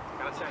doido? O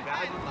cara se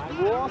agarra demais.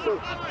 Nossa,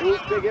 eu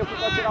peguei, fui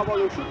pra tirar a bola,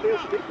 eu chutei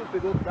tudo,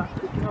 pegou um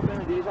pouquinho na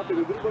perna dele, já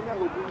pegou, grudou minha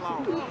roupa, me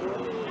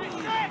segurou.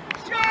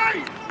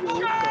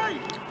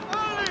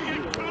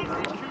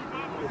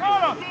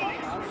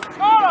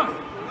 Carlos!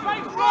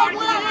 Stay front!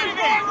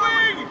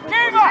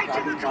 Keep it!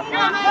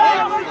 Carlos!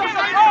 Stay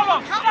right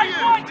up!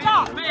 Over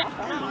top!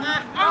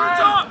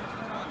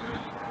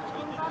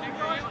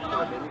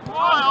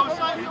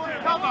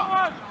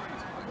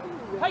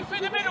 Hey,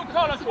 through the middle,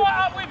 Carlos, right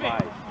up with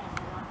it!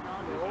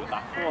 Tá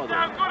foda.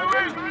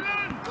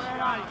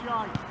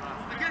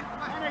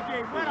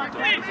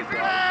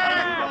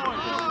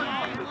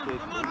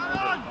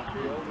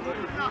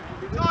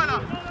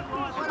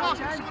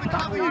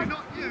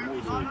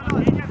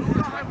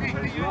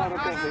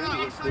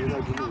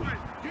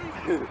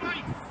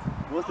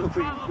 Você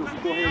foi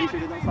correr ali,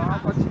 cheguei a dançar uma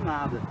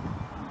patinada.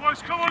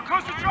 Boys, come on,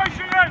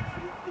 concentration then!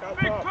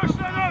 Big push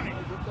then on!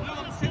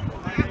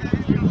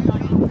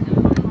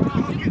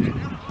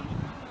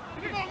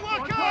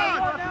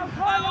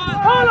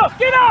 Carlos,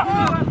 get up!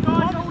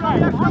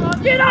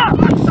 Get up!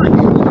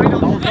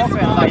 Dá um toque,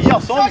 Fernando. Aí, ó,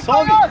 some,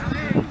 some!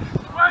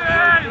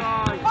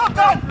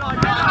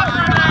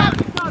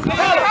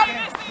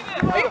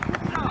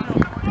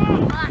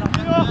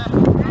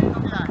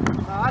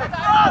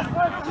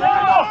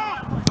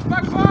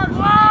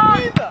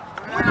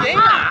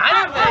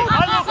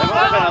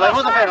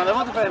 Levanta, Fernando,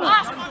 levanta, Fernando.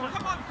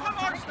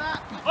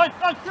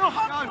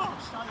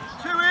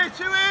 Two here,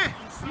 two here!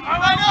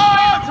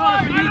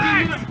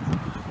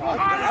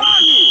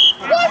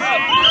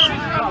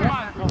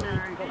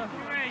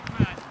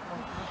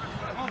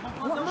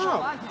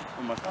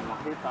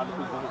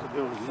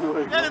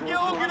 Get him, get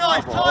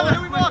organised! Tyler, who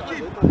are we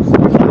marking?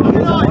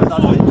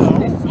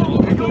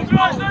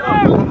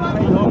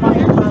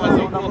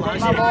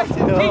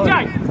 TJ!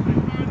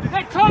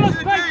 Let Carlos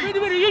play through the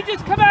middle, you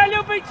just come out a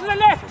little bit to the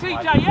left,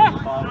 TJ, yeah?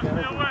 Come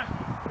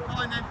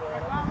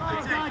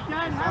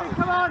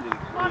on!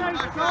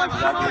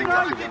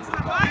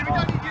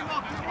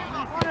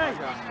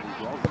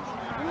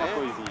 Uma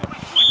coisinha.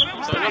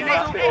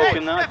 Porque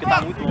não, é porque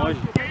tá muito longe.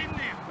 É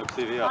pra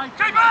você ver, ó. Tá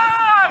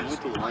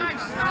muito longe.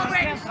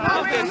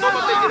 Tentou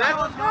bater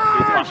direto?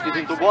 Eu acho que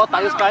tentou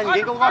botar e os caras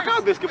ninguém colocou a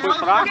cabeça, que foi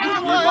fraco. E ele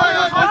vai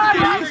nas costas, que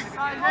é isso?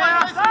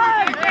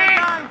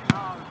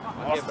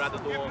 Quebrada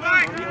do ombro.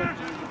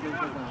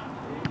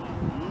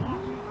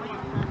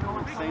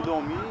 Sem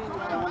domínio,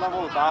 vamos mandar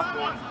voltar.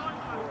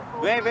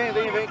 Vem,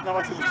 que nós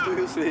vamos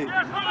substituir você.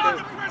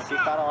 Aquele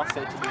cara lá,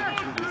 7 dele,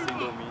 sem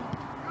domínio.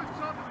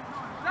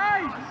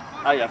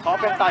 Aí, é só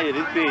apertar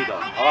ele peida, ó.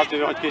 Olha lá, você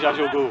vê onde que já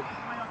jogou.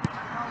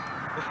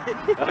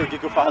 Olha o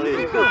que eu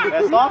falei.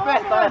 É só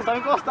apertar, é só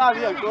encostar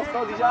ali, ó.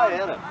 Encostou ali já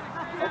era.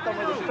 Olha o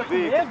tamanho do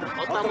chuveiro.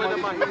 Olha o tamanho da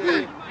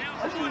barriga.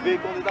 Olha o chuveiro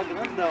quando ele tá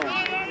grandão.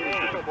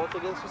 O bom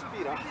querendo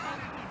suspirar.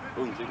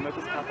 Eu não sei como é que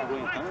esse cara tá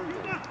aguentando,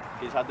 velho.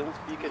 Ele já deu uns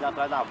piques ali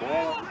atrás da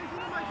bola.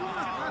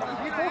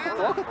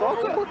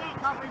 Toca.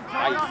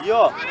 Aí,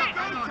 ó.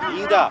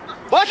 Linda.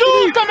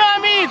 Chuta, meu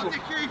amigo!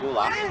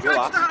 Golaço.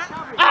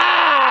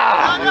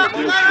 Ah! Meu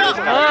Deus do céu, os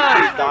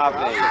caras tá,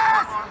 velho.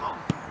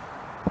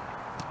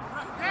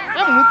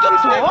 É muito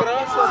bom!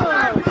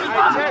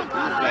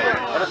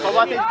 Era só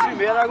bater de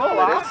primeira, era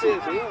golaço.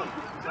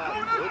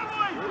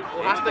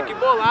 O rastro daqui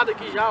bolado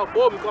aqui já, ó.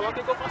 Pô, me coloca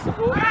aí que eu faço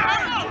gol.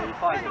 Ele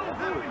faz, é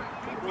doido.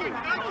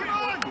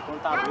 E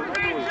quando tá doido,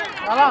 é doido.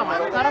 Olha lá, mas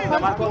o cara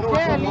faz o que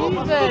quer ali,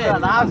 velho.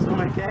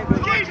 Como é que é?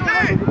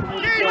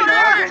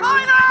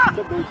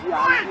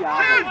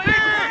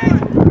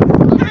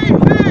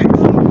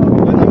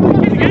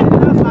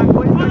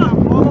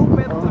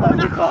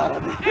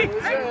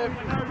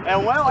 É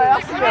um é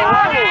assim,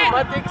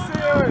 Vai ter que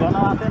ser. Só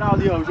na lateral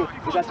ali, ó.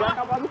 Eu já tinha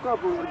acabado o campo.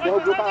 não,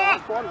 derrubou o cara lá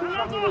fora, deu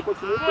uma mina, eu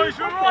continuei com ele.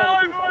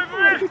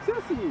 Tem que ser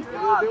assim.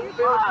 Eu dei um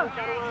pênalti pro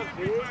cara uma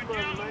vez,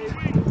 mano, mas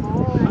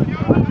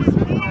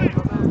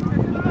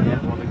É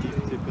foda que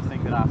você fica sem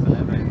graça,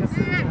 né, velho? Eu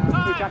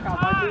tinha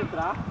acabado de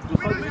entrar, eu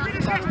só disse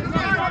que cara não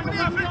precisava,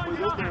 mas depois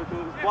eu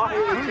esbarrei,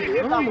 eu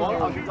tirei da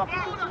bola, a gente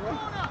apontou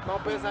assim. não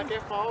pensar que é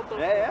falta.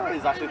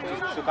 Eles acham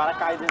que se o cara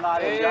cair dentro da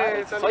área,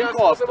 É, só se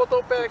encosta. você botou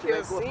o pé aqui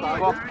assim, Você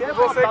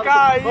você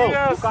cair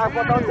assim. O cara assim.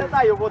 botar onde você tá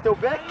aí, eu botei o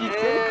pé aqui, se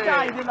ele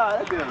cair dentro da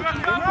área dele, não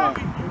tem como.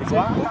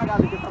 Igual a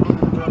cagada que ele tá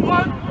fazendo,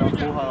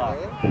 porra lá.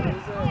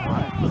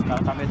 Os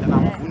caras tá metendo a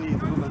mão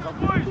bonito, mas só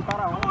que o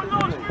cara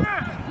ontem, velho.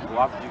 O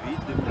hábito de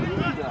vídeo,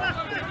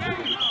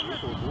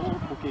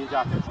 porque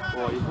já, ó,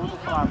 eu vou no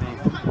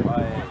Flamengo,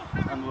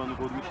 anulando o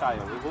gol do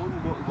Michael, eu vou no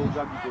gol do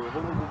Gabigol, eu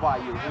vou no do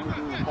Bahia, eu vou no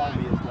do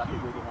Palmeiras, lá que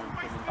gol do Rony,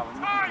 que também tava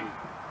muito difícil.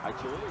 Aí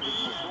tirou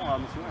ele, mostrou lá,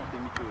 não sei ontem,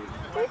 emitiu ele.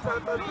 O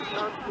cara tá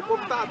no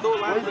computador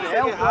lá. Pois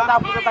é, o cara da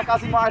puta da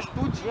casa embaixo,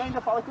 tudinho,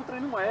 ainda fala que o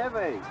treino não é,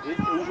 velho.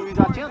 O juiz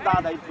já tinha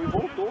dado, aí depois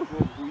voltou o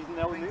jogo, o juiz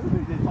não é nem o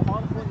juiz, ele só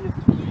fala no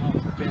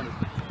fundo apenas.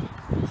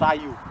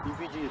 Saiu,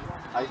 impedido.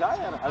 Aí já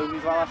era. Aí o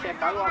juiz vai lá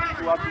checar e o árbitro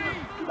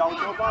que dá a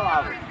última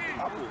palavra.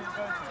 Acabou.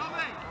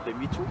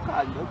 Demitiu o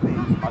cara, ainda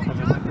bem. Mas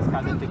também que esse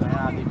cara deve ter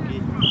ganhado aí,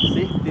 porque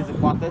certeza que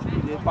o Atlético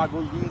Mineiro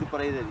pagou lindo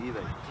pra ele ali,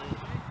 velho.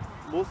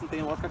 Moço, não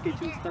tem lógica aquele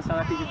time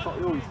distanciado, aquele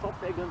time só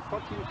pegando só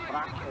time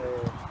fraco.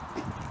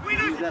 O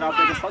miserável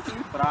pega só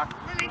time fraco.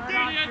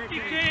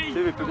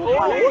 Você vê, pegou o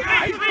Flamengo.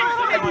 Ai,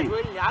 Deu uma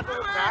joelhada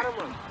no cara,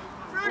 mano.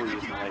 Foi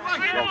isso, moleque.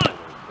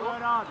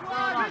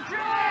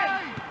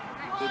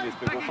 Você vê,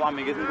 pegou o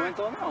Flamengo, ele não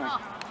aguentou não. O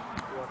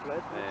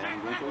Atlético? Não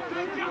aguentou o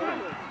treino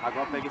não.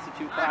 Agora pega esse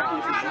time fraco,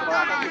 esse time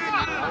fraco.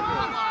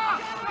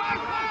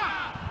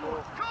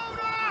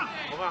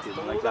 Esse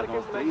moleque já deu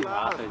umas 3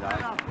 raças já.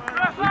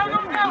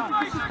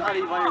 Esse cara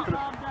aí vai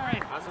entrar.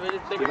 Raça, ele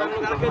tem que estar no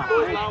lugar que é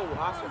 2 lá, o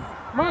Raça.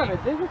 Mano,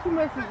 desde o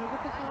começo do jogo eu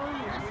tô falando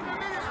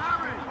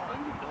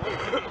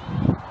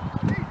isso.